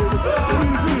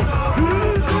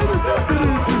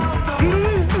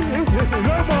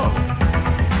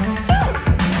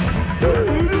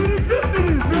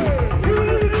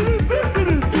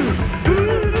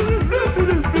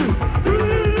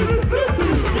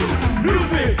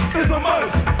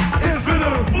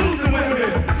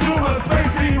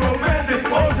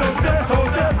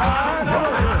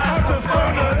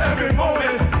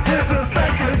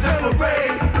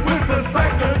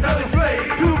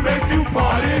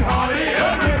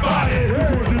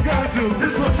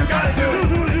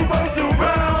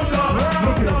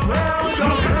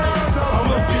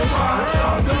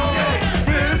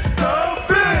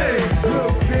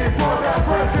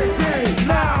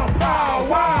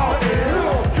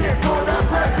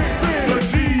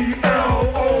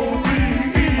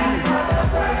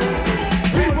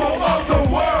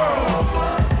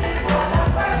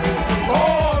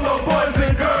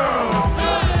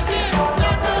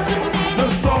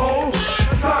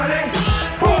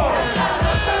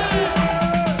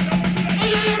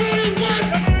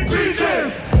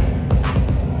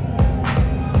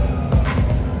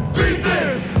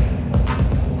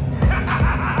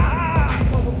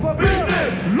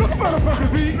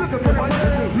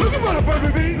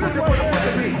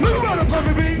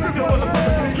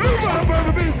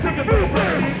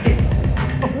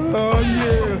 Oh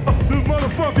yeah, this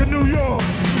motherfucking New York.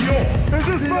 Is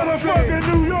this motherfucking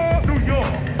New York?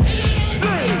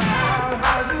 Shit.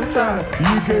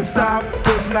 You can stop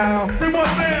this now. See what,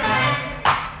 man?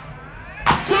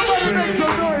 Somebody make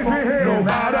some noise in here. No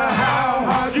matter how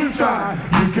hard you try,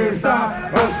 you can't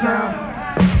stop us now.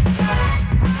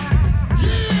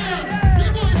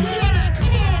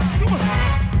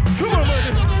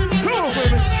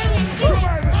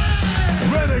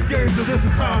 Renegades, so this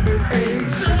is time and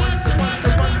age.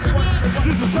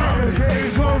 This is time and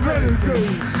age for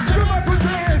renegades. Somebody put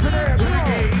your hands in there.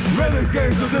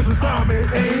 Renegades, so this is time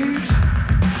and age.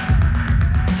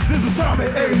 This is time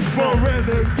and age for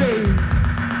renegades.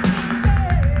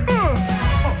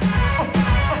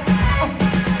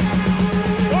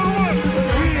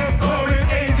 We exploring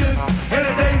ages in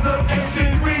the days of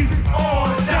ancient Greece, on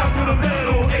down to the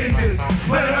Middle Ages,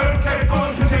 where the earth came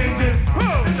on to changes.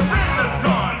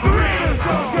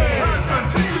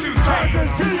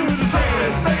 Continue to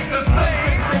change, stay the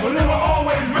same, but they were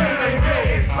always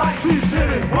renegades, like she's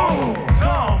sitting boom,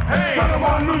 Tom Payne.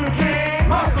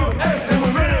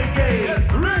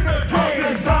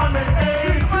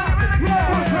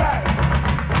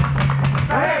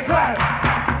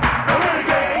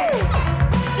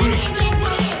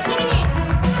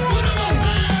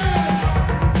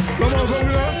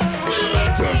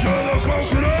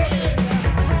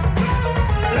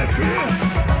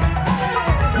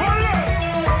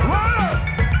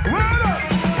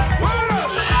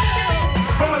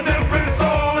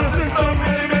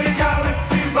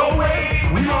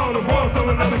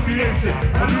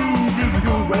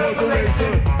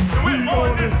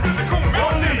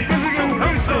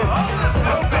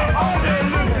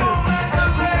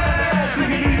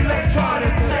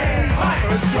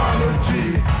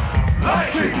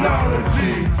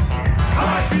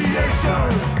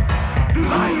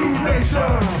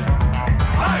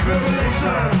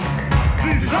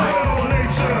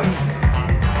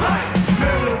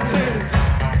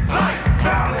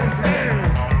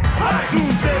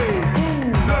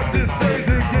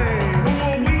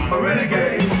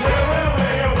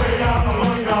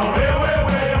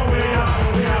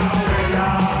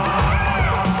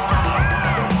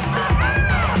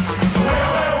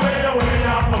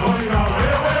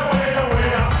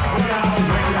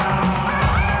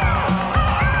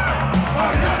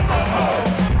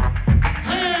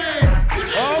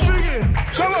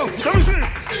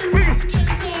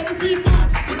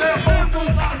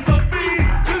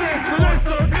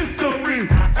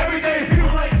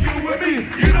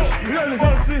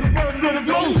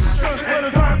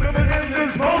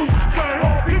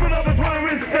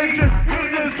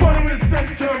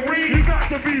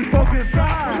 smoking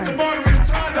side. The margarita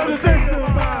time. Never take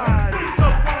somebody.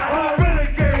 All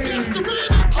renegades.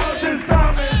 All this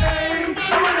time and age. The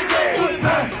renegade.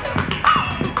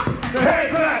 The head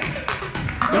clap.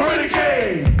 The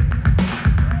renegade.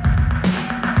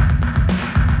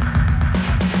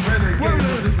 Renegade,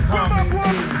 this is time and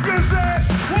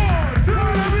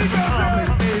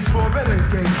age for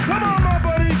renegade. Come on, my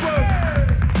buddy,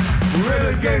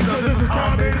 Renegade, so this is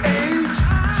time and age.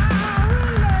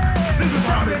 This is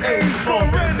time and age for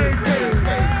renegade.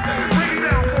 Bring it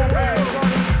down for me.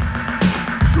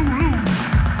 Zulu,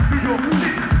 New York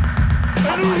City.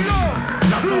 New York,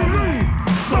 Zulu,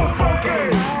 so funky.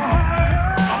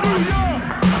 New York,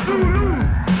 Zulu,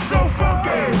 so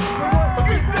funky.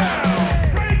 Get down.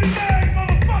 Bring the game,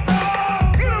 motherfucker.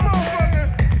 Get him, motherfucker.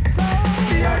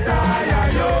 Yada, ya,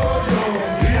 yo, yo.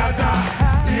 Yada,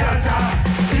 yada,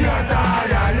 yada,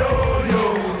 ya, yo, yo.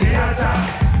 Yada,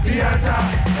 yada,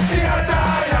 yada,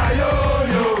 ya, yo,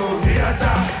 yo.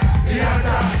 Yada,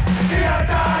 yada,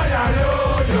 yada, ya, yo,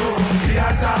 yo.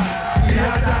 Yada,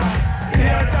 yada,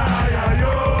 yada, ya,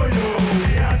 yo, yo.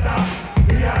 Yada,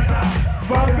 yada.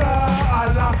 Funga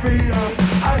alafia.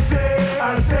 I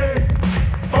say.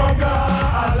 Funga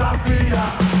alafia.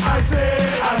 I say.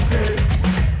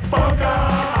 Funga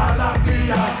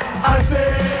alafia. I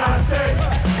say.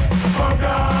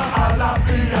 Funga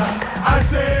alafia. I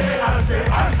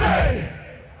say.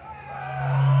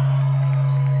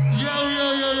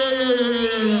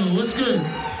 Yo. What's good?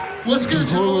 What's good,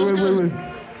 y'all? What's good?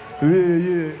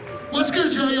 Yeah. What's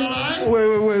good, y'all? Y'all alright?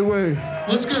 Wait.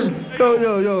 What's good?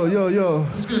 Yo.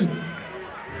 What's good?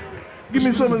 Give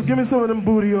me some of them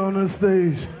booty on the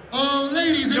stage.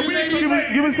 Ladies, any ladies?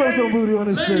 Give me some booty on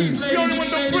the stage. Ladies, You only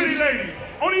want them pretty ladies.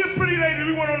 Only the pretty ladies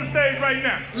we want on the stage right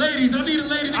now. Ladies, I need a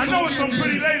lady to I come know it's some in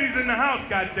pretty today. ladies in the house,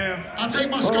 goddamn. I'll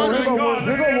take my Oh, skirt they off. gon'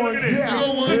 Look at one. this. They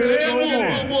go one.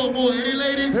 More. Any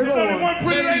ladies? They There's go only one. one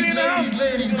pretty lady in the house.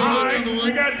 Ladies. All right,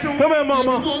 we got two. Come here,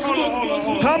 mama. Come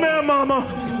on. Come here,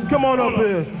 mama. Come on up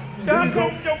here. How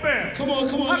come, yo, man? Come on.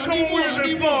 How come when we was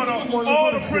in Florida,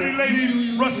 all the pretty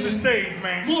ladies rush the stage,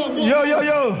 man? More. Yo.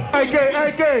 AK.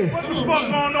 What the fuck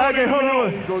going on? Okay, hold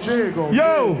on. There you go.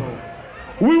 Yo,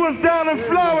 we was down in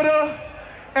Florida,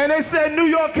 and they said New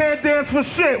York can't dance for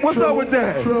shit. What's up with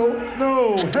that?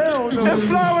 No, hell no. In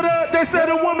Florida, they said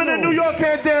a woman in New York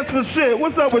can't dance for shit.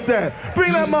 What's up with that?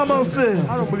 Bring that mama upstairs.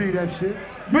 I don't believe that shit.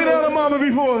 Bring that other mama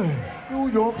before. New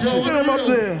York. Yo, Get him up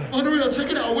there. On the real, check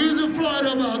it out. We was in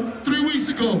Florida about 3 weeks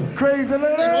ago. Crazy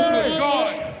lady.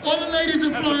 All the ladies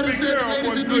in Florida said the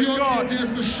ladies in New York can't dance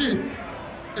for shit.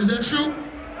 Is that true?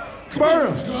 Come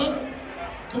on, Scott.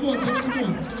 Come on, tell her, come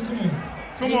on.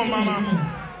 Come on,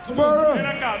 mama. Come on. Ven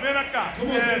acá. Come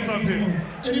Yes, up here. on.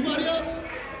 Anybody else?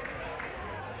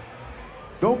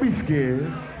 Don't be scared.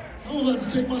 I'm about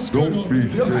to take my skirt Don't off. be Yo,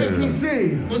 scared.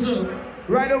 APC. What's up?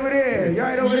 Right over there.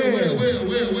 Right over there. Where?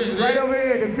 Right over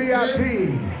here, the VIP.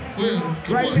 Where? Come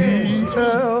Right on, there. Come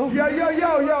on. Yo,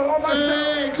 on my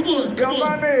side. Hey, come on. Yo,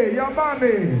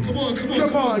 mommy.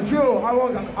 Come on. Joe. I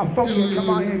want a funky to come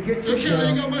out here and get you, Okay, you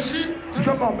girl. got my shit?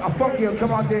 Come on, a funky will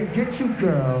come out there and get you,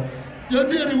 girl. Yo,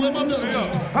 Daddy, where my belt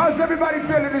at? How's everybody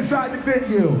feeling inside the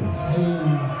venue?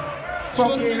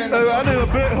 Funky and Hey, I need a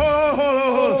bit.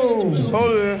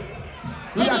 Hold it.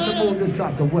 we got to move this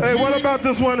out the way. Hey, what about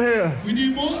this one here? We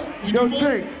need more? Yo,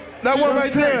 drink. That one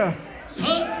right there.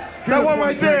 Huh? That one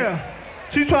right there.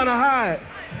 She trying to hide.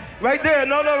 Right there.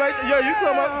 No, right there. Yeah, you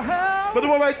come up. But the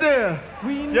one right there.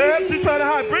 Yeah, she's trying to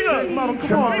hide. Bring her. Mama,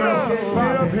 come on,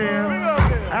 Get up here.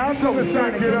 I'm so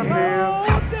excited. Get up here.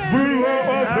 Bring her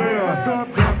up here.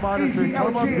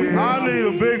 Come up here. I need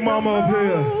a big mama up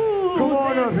here. Come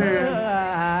on up here.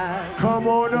 Come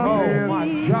on up here. my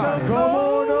God. Come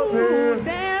on up here.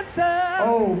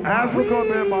 Oh, Africa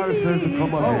Bambaataa says to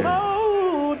come up here.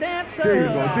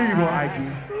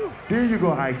 There you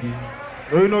go, Ike.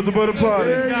 Ain't nothing but a party.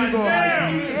 There you go,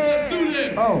 Ike. Let's do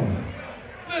this. oh.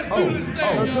 Let's do this thing,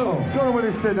 Tell yo. them when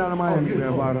they sit down in Miami,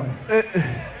 Bambaataa.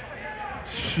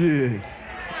 Shit.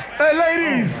 Hey,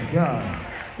 ladies. God.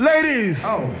 Ladies.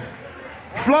 Oh.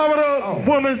 Florida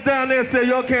women's down there say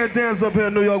y'all can't dance up here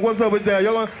in New York. What's up with that?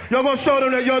 Y'all gonna show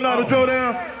them that y'all know how to draw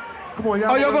down? Come on,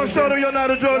 Are y'all gonna show them y'all know how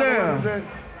to draw down?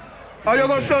 Are y'all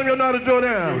gonna show them y'all know how to draw Yo,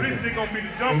 down? this shit gonna be the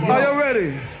jump Are y'all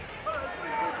ready?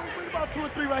 About 2 or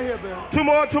 3 right here, Bill. Two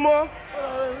more.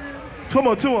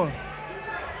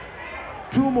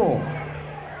 Two more.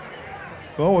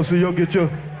 I want to see y'all get your.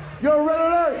 Yo, Red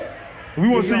Alert. We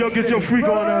want to see y'all get your freak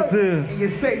on out there. And you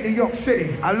say New York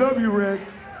City. I love you, Red.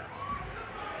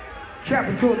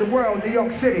 Capital of the world, New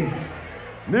York City.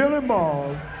 Neil and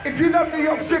Bob. If you love New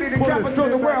York City, the Put a capital of the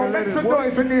sit back world, and make let some it work.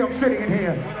 noise for New York City in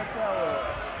here.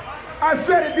 I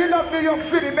said if you love New York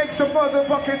City, make some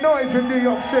motherfucking noise in New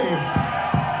York City.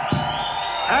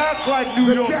 Act like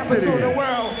New York City. The capital of the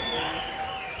world.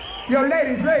 Yo,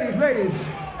 ladies.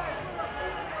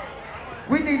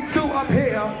 We need 2 up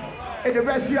here, and the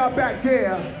rest of y'all back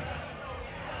there.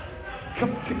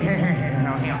 Come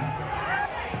here.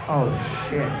 Oh,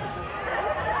 shit.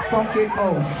 Funky,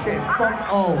 oh, shit.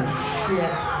 Oh,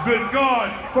 shit. Good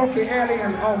God. Funky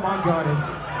alien, oh, my goddess.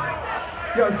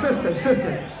 Yo, sister,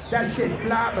 that shit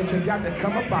fly, but you got to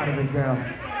come up out of it, girl.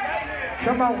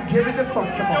 Come on, give it the funk,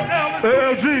 come on. Hey,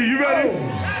 LG, you ready?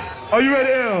 Oh. Are you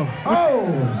ready, L? Oh.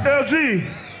 LG.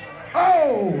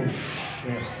 Oh,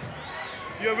 shit.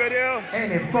 You ready, L?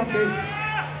 Ain't it funky?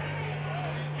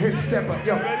 Hip step up.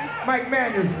 Yo, Mike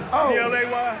Manuels. Oh.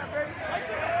 L-A-Y.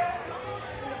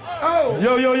 Oh.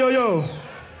 Yo.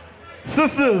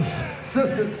 Sisters.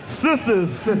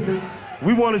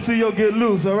 We want to see you get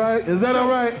loose, all right? Is that all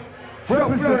right?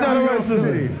 Represent Is that all New right, York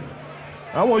sister? City.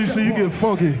 I want you to see you get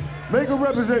funky. Make her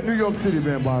represent New York City,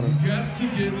 Bambaataa. Yes, you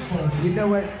get funky. You know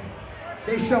what?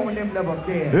 They showing them love up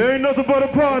there. It ain't nothing but a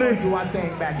party. Do our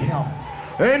thing back home.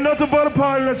 Ain't nothing but a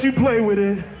party unless you play with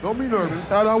it. Don't be nervous.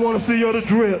 And I want to see you to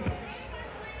drip.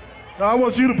 I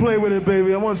want you to play with it,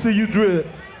 baby. I want to see you drip.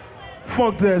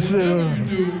 Fuck that shit. Whatever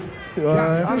you do. All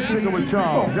right. I'm sticking with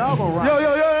y'all. Y'all gonna rock it.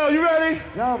 Yo, you ready?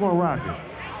 Y'all gonna rock it.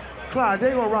 Clyde,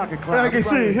 they gonna rock it, Clyde. I can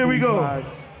see. Here we go. Clyde.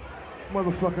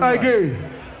 Motherfucking I right. agree.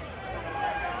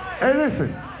 Hey,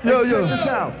 listen. Yo.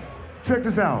 Check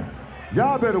this out.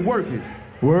 Y'all better work it.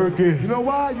 Work it. You know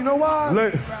why?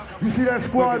 You see that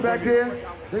squad back there?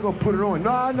 They gonna put it on.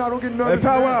 No, don't get nervous. Hey,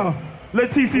 Pow Wow. Let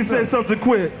TC say something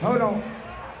quick. Hold on.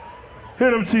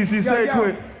 Hit him, TC. Say it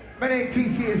quick. My name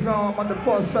TC is known. I'm the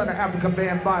fourth son of Afrika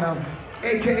Bambaataa,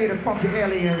 a.k.a. the funky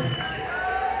alien.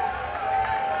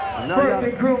 Birthed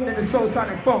and groomed in the soul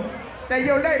sonic funk. Now,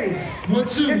 yo, ladies,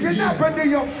 if you're not from New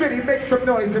York City, make some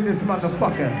noise in this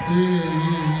motherfucker.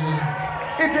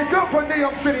 Yeah. If you come from New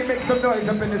York City, make some noise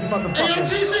up in this motherfucker.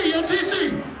 Hey, yo,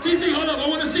 TC, hold up. I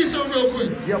want to see something real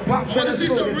quick. Yo, Pop, I want to see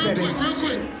something real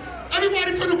quick.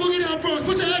 Everybody from the Boogie Down Bronx,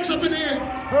 put your X up in the air.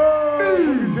 Hey,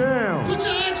 damn. Put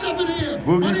your X up in the air.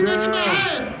 Boogie Money making down. my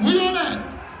hand. We all that.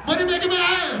 Money making my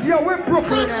hand. Yo, we're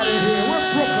Brooklyn out of here.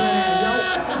 We're Brooklyn, yo.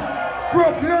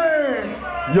 Brooklyn.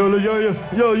 Yo. You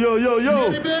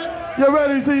ready, man? You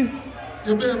ready, T?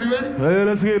 Yo, man, you ready? Hey,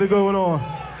 let's get it going on.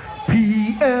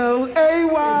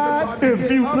 P-L-A-Y,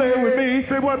 if you play with me,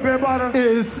 say what, Bambaataa?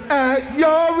 It's at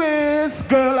your risk,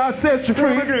 girl, I set you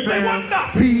free. Say what now?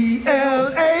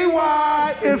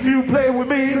 P-L-A-Y, if you play with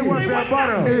me, Say what,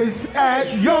 Bambaataa? it's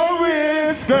at your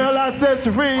risk, girl, I set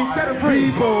you free.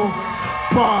 People,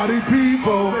 party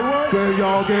people, girl,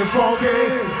 y'all get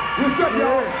funky. What's up,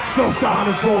 y'all? So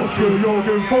sonic folks, girl, y'all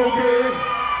get funky.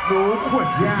 No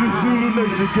question. This Zulu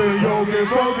Nation, girl, y'all get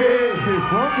funky. Get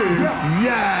funky.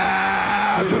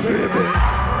 Yeah, just hit me.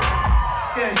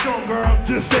 Yeah, show 'em, girl.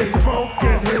 Just taste the funk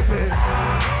and hit me.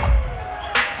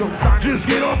 Just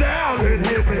get on down and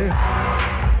hit me.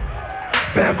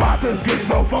 Bambaataa's get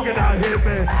so funky now, hit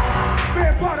me.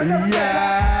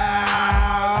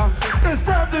 Yeah. It's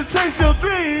time to chase your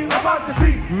dreams. About to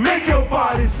see, make your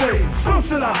body say,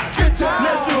 socialize, get down,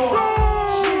 let your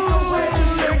soul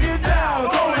shake it down.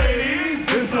 Go ladies,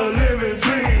 it's a living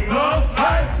dream. Love,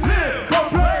 hype, live, go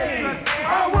play.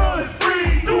 Our world is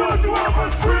free. Do what you want,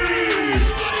 but scream.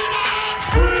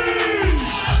 Scream.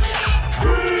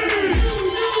 Scream.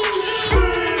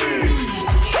 Scream.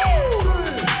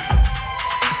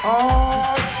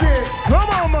 Oh, shit. Come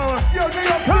on, mama. Yo, New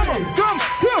York City. Come,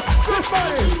 here,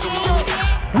 somebody.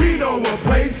 We know a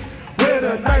place where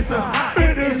the nights are hot.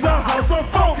 It is a house of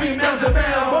funky nails and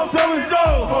bells. So it's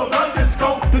go for London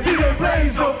scope. The DJ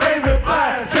plays your favorite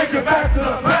blast. Take it back to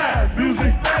the past.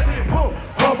 Music, magic, pump,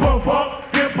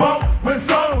 funk, get bumped with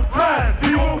some class.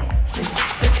 People,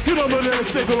 get on the little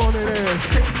shaker on that ass.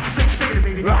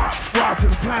 Rock to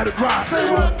the planet, rock.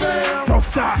 Don't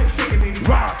stop.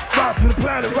 Rock to the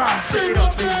planet, rock.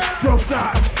 Don't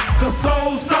stop. The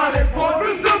soul sonic for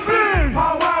Mr. Big.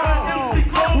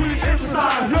 We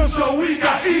inside your show, we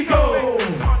got ego.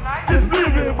 Just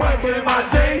living right in my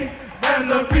day. And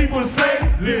the people say,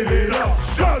 live it up.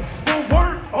 Shucks for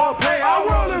work or pay. Our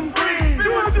world is free.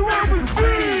 Do what you want with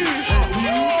speed.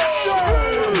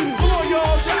 Come on,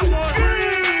 y'all.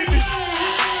 Scream.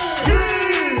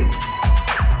 Scream.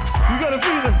 You gotta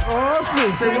feel it. Oh,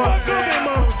 shit. Say what? Get him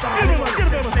up.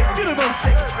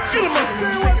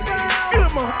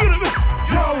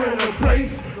 Y'all in a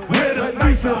place where the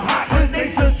nights are hot. The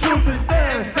nature, children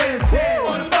dance and chill.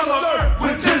 On the earth,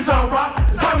 which is our rock.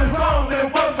 Time is long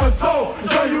and work for soul.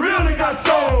 So you really got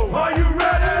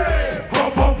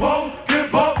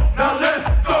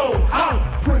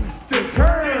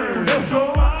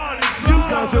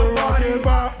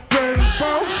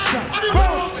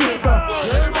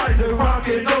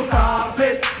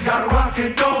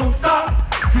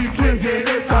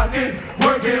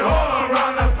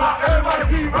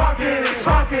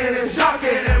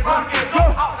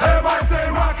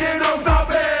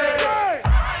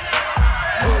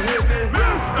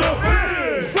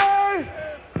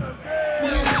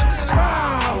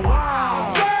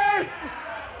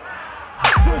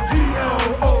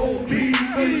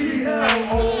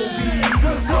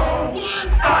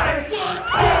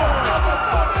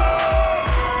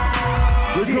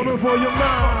for your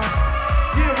mind.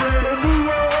 Get ready. The New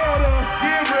World Order.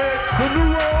 Get ready. The New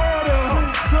World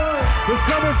Order. It's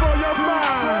coming for your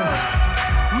mind.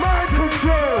 Mind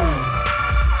control.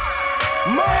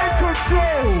 Mind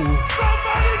control.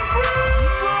 Somebody scream.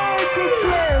 Mind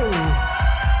control.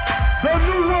 The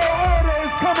New World Order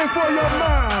is coming for your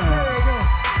mind.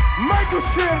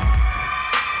 Microchips,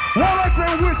 wallets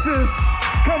and witches,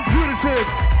 computer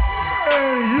chips,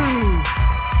 and you.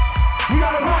 We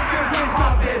gotta rock this and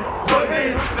pop it, but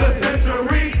in the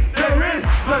century, there is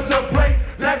such a place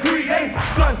that creates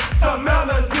such a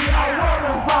melody. Our world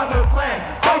and father plan,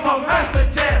 of a master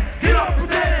jam. Get up and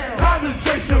dance, time to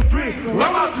chase your dream.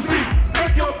 I'm out to see,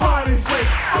 make your body shake,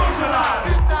 socialize,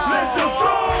 let your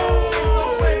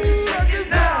soul away, shake it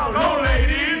down. No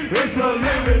ladies, it's a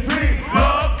living dream.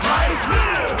 Love, life,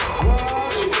 live.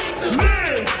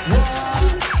 Live. Live.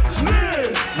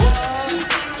 Live.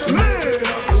 Live it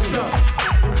up,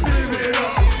 just live it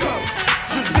up,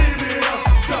 just live it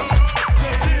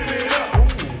up.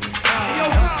 Yo,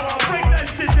 power, break that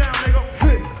shit down, nigga.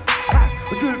 Say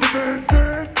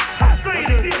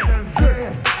it again.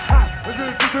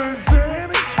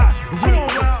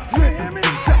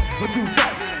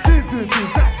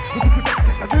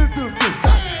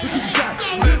 Come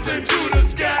on, listen to the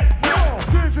scat.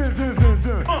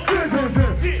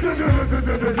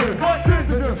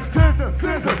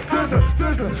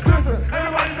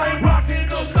 Everybody say rockin',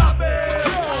 don't stop it.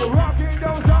 Rockin',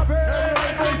 don't stop it.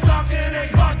 Everybody say shockin'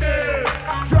 and cockin'.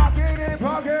 Shockin' and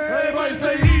cockin'. Everybody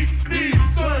say eat me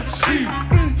son sheep.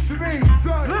 Eat me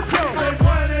son. Let's go. Say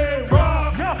Planet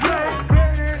Rock. Say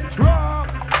Planet Rock.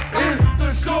 It's the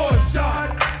short shot.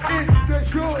 It's the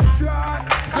short shot.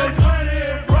 Say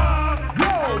Planet Rock.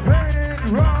 Yo, Planet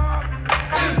Rock.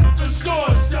 It's the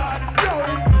short shot. Yo,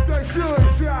 it's the short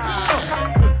shot.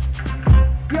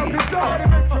 Yo, can somebody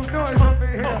make some noise up in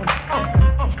here?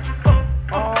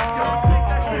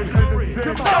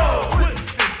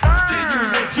 Did you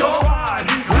make your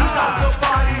body? We got the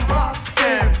body rock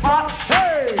and pop.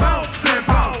 Hey, bounce and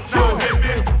bounce. So hit me,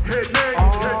 hit me,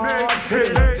 hit me, hit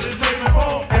me. Just take the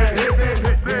phone and hit me,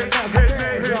 hit me, hit me,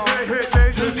 hit me.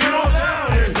 Just get on down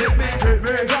and hit me, hit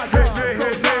me, hit me,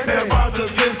 hit me. That bomb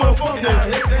just gets so funky.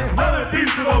 Hit me, another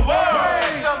piece of the world.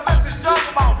 The message of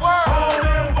my world. All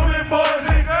them women, boys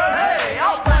and girls. Hey,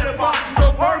 I'll play the box so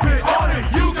perfect on it.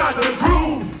 You got the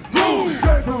groove, move.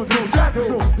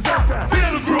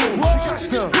 Feel the groove,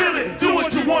 feel it. Do what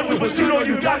you want to, but you know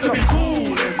you got to be cool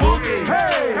and boogie.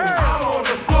 Hey, out on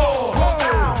the floor,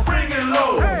 bring it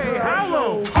low. Hey, how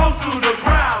low? Close to the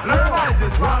ground. Everybody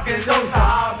just rockin', don't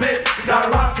stop it. You gotta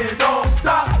rock it, don't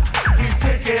stop. Keep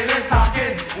ticking and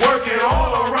talking, working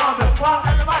all around the clock.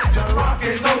 Everybody just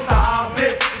rockin', don't stop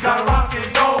it. You gotta rock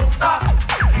it, don't stop.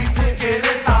 Keep ticking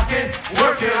and talking,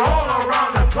 working all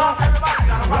around the clock. Everybody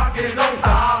gotta rock it, don't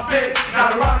stop it.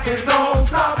 Gotta rock it, don't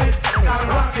stop it. Gotta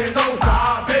rock it, don't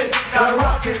stop it. Gotta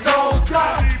rock it, don't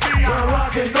stop. Gotta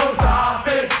rock it, don't stop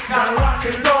it. Gotta rock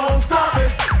it, don't stop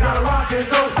it. Gotta rock it,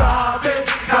 don't stop it.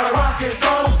 Gotta rock it,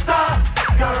 don't stop.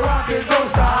 Gotta rock it, don't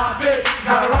stop it.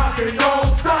 Gotta rock it,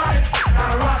 don't stop it.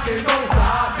 Gotta rock it, don't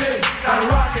stop it. Gotta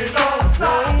rock it, don't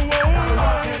stop. Gotta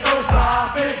rock it, don't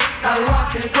stop it. Gotta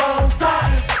rock it, don't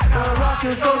stop it. Gotta rock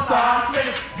it, don't stop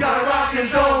it. Gotta rock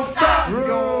it, don't stop.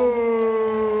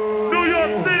 New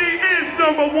York City is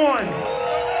number one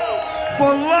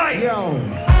for life. Yo,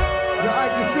 I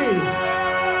can see.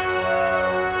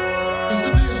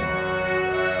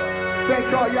 Thank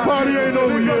God y'all. Party ain't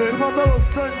over yet.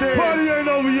 Party ain't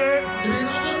over yet.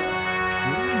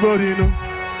 Buddy, you know.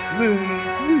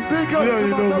 Big up to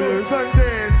my fellow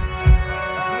Sundance.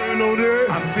 You know that.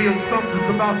 I feel something's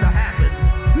about to happen.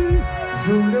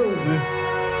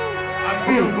 I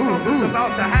feel something's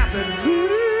about to happen.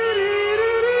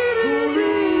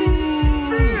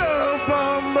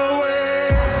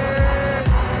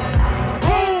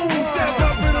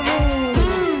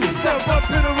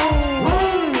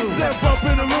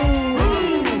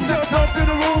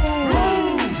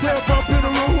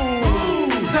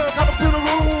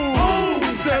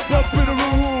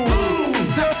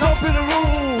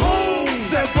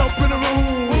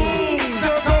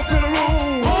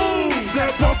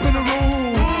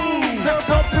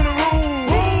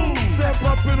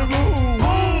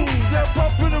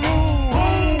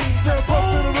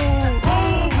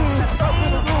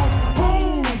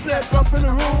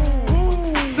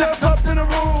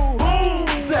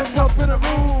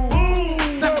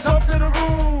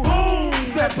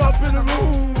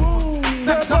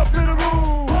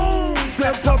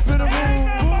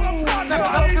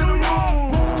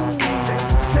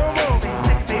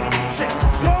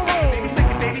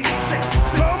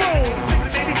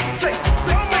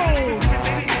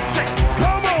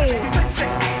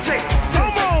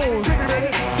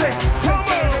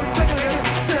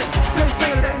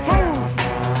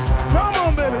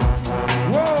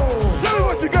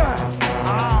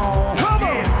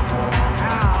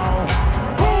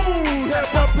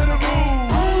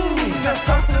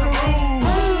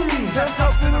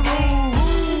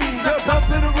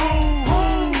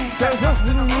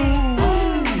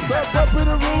 in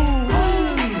the room.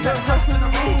 Step up in the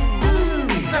room.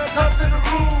 Step up in the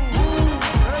room.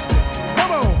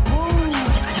 Come on.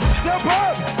 Step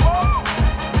up.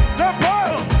 Step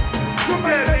up. Come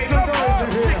on, baby. Step up.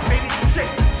 Shake, baby.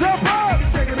 Shake. Step up.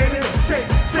 Shake it, baby. Shake.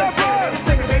 Step up.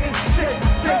 Shake it, baby. Shake.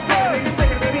 Step up.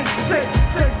 Shake it, baby. Shake.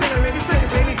 Shake, shake it, baby. Shake it,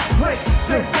 baby. Shake.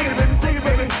 Shake, shake it, baby. Shake it,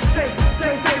 baby. Shake.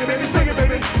 Shake, shake it, baby. Shake it,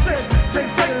 baby. Shake.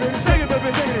 Shake, shake it, baby. Shake it, baby.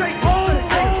 Shake.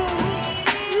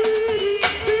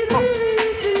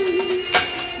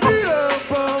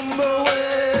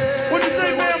 What you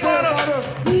say, man, brother?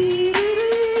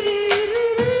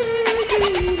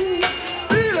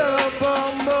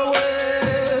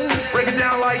 Break it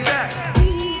down like that.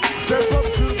 Step up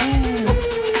to the room.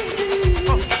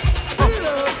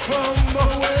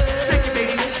 Shake it,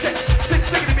 baby. Shake it,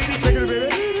 baby. Shake it, baby.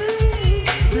 Shake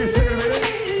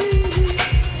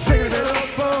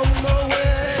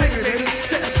it, baby. Shake it, baby.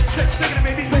 Shake it,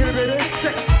 baby. Shake it, baby.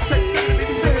 Shake it, baby. Shake it, baby.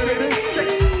 Shake it, baby.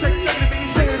 Shake it, baby. Shake it,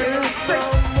 baby. Shake it, baby. Shake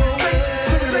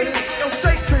it, baby. Yo,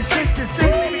 shake, shake, shake, shake,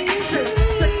 baby. Shake,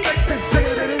 shake, shake, shake, shake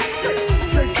it, baby. Shake,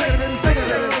 shake, shake it, baby. Shake it, baby. Shake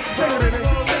it, baby.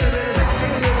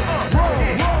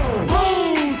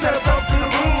 Step up to the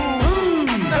room.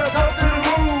 Step up to the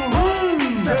room.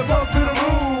 Step up to the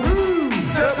room.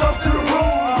 Step up to the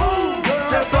room.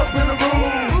 Step up in the room.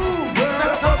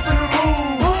 Step up to the room.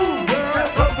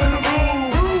 Step up in the room.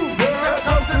 Step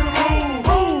up to the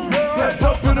room. Step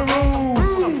up in the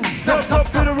room. Step up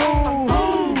to the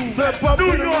room. Step up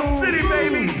New York City,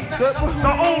 baby.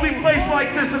 The only place like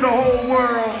this in the whole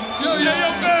world. Yo,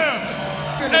 man.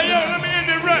 Hey, yo, let me end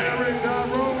it right.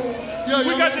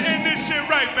 We got to end this shit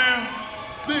right, man.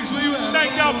 Biggs, where you at?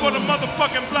 Thank y'all for the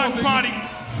motherfucking block party.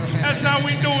 That's how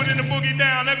we do it in the Boogie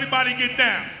Down. Everybody get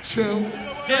down. Chill.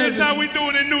 That's how we do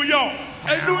it in New York.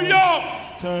 Hey, New York,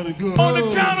 Time to go. on the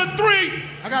count of 3,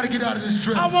 I gotta get out of this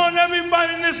dress. I want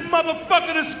everybody in this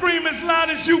motherfucker to scream as loud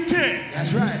as you can.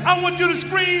 That's right. I want you to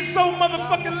scream so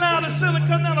motherfucking loud the ceiling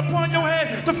come down upon your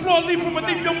head, the floor leave from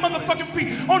beneath your motherfucking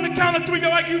feet. On the count of 3, yo,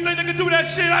 like you think they can do that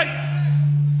shit? Like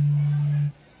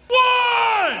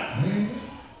 1.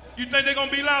 You think they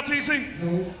gonna be loud, TC?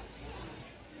 No.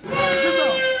 We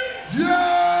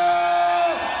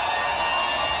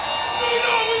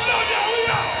love y'all, we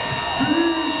love.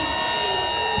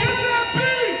 Give me that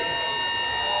beat!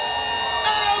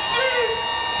 LG!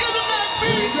 Give me that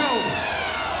beat!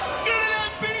 Give me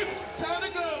that beat! Time to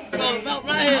go! Belt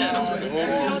right here.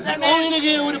 Only nigga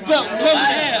here with a belt. Right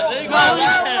here. There you go.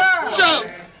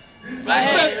 Chubbs! Right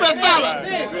here. Fred Fowler.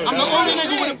 I'm the only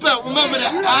nigga with a belt. Remember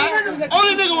that, alright?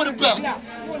 Only nigga with a belt.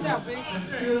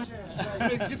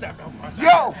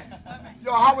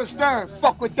 Yo, Howard Stern,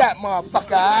 fuck with that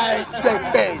motherfucker, alright?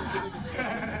 Straight face.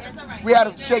 We had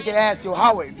him shaking ass, yo,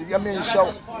 Howard. You I'm in the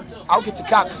show, I'll get your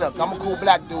cock sucked. I'm a cool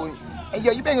black dude. And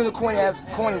yo, you bringing the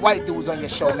corny white dudes on your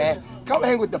show, man. Come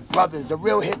hang with the brothers, the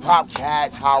real hip-hop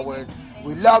cats, Howard.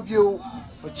 We love you.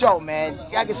 But yo, man,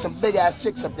 you gotta get some big-ass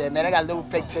chicks up there, man. They got little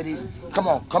fake titties. Come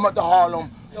on, come up to Harlem,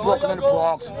 Brooklyn, the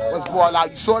Bronx. Let's ball out.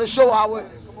 You saw the show, Howard?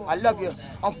 I love you.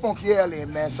 I'm funky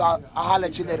alien, man, so I'll holler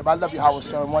at you later. But I love you, Howard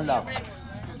Stern. One love.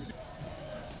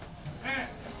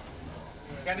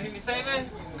 Got anything to say, man?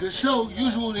 Good show.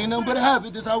 Usual, ain't nothing but a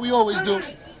habit. This how we always do.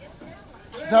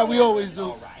 This how we always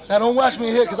do. Now don't watch me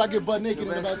here, because I get butt naked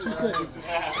in about 2 seconds.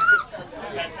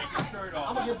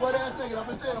 I'm gonna get butt ass naked. I've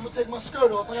been saying I'm gonna take my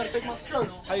skirt off. I gotta take my skirt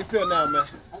off. How you feel now, man?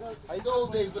 How you the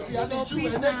old days, but see, I need you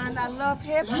in the next one. I love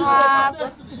hip hop. I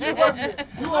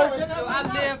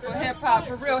live for hip hop.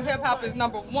 For real, hip hop is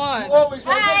 #1. Always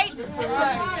right.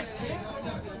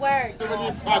 Word.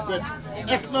 In progress.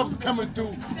 That's love's coming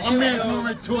through. My man's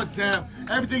already tore it down.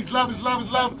 Everything's love is love is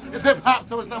love. It's hip hop,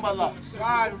 so it's not my love.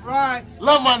 Right.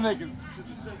 Love my niggas.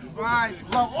 Right.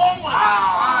 Love all my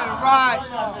Right.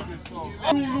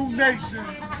 Zulu Nation.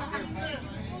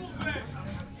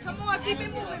 Come on, keep it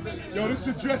moving. Yo, this is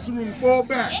the dressing room. Fall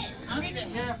back.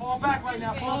 Yeah, fall back right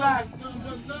now. Fall back.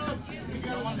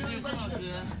 I want to see what you want to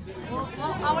see.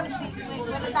 I want to see. Wait,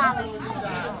 where the dollar?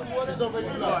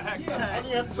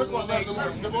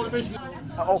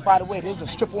 Oh, by the way, there was a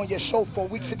stripper on your show 4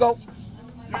 weeks ago.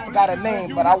 I forgot her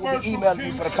name, but I will be emailing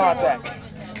you for the contact.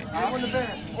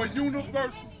 For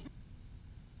Universal.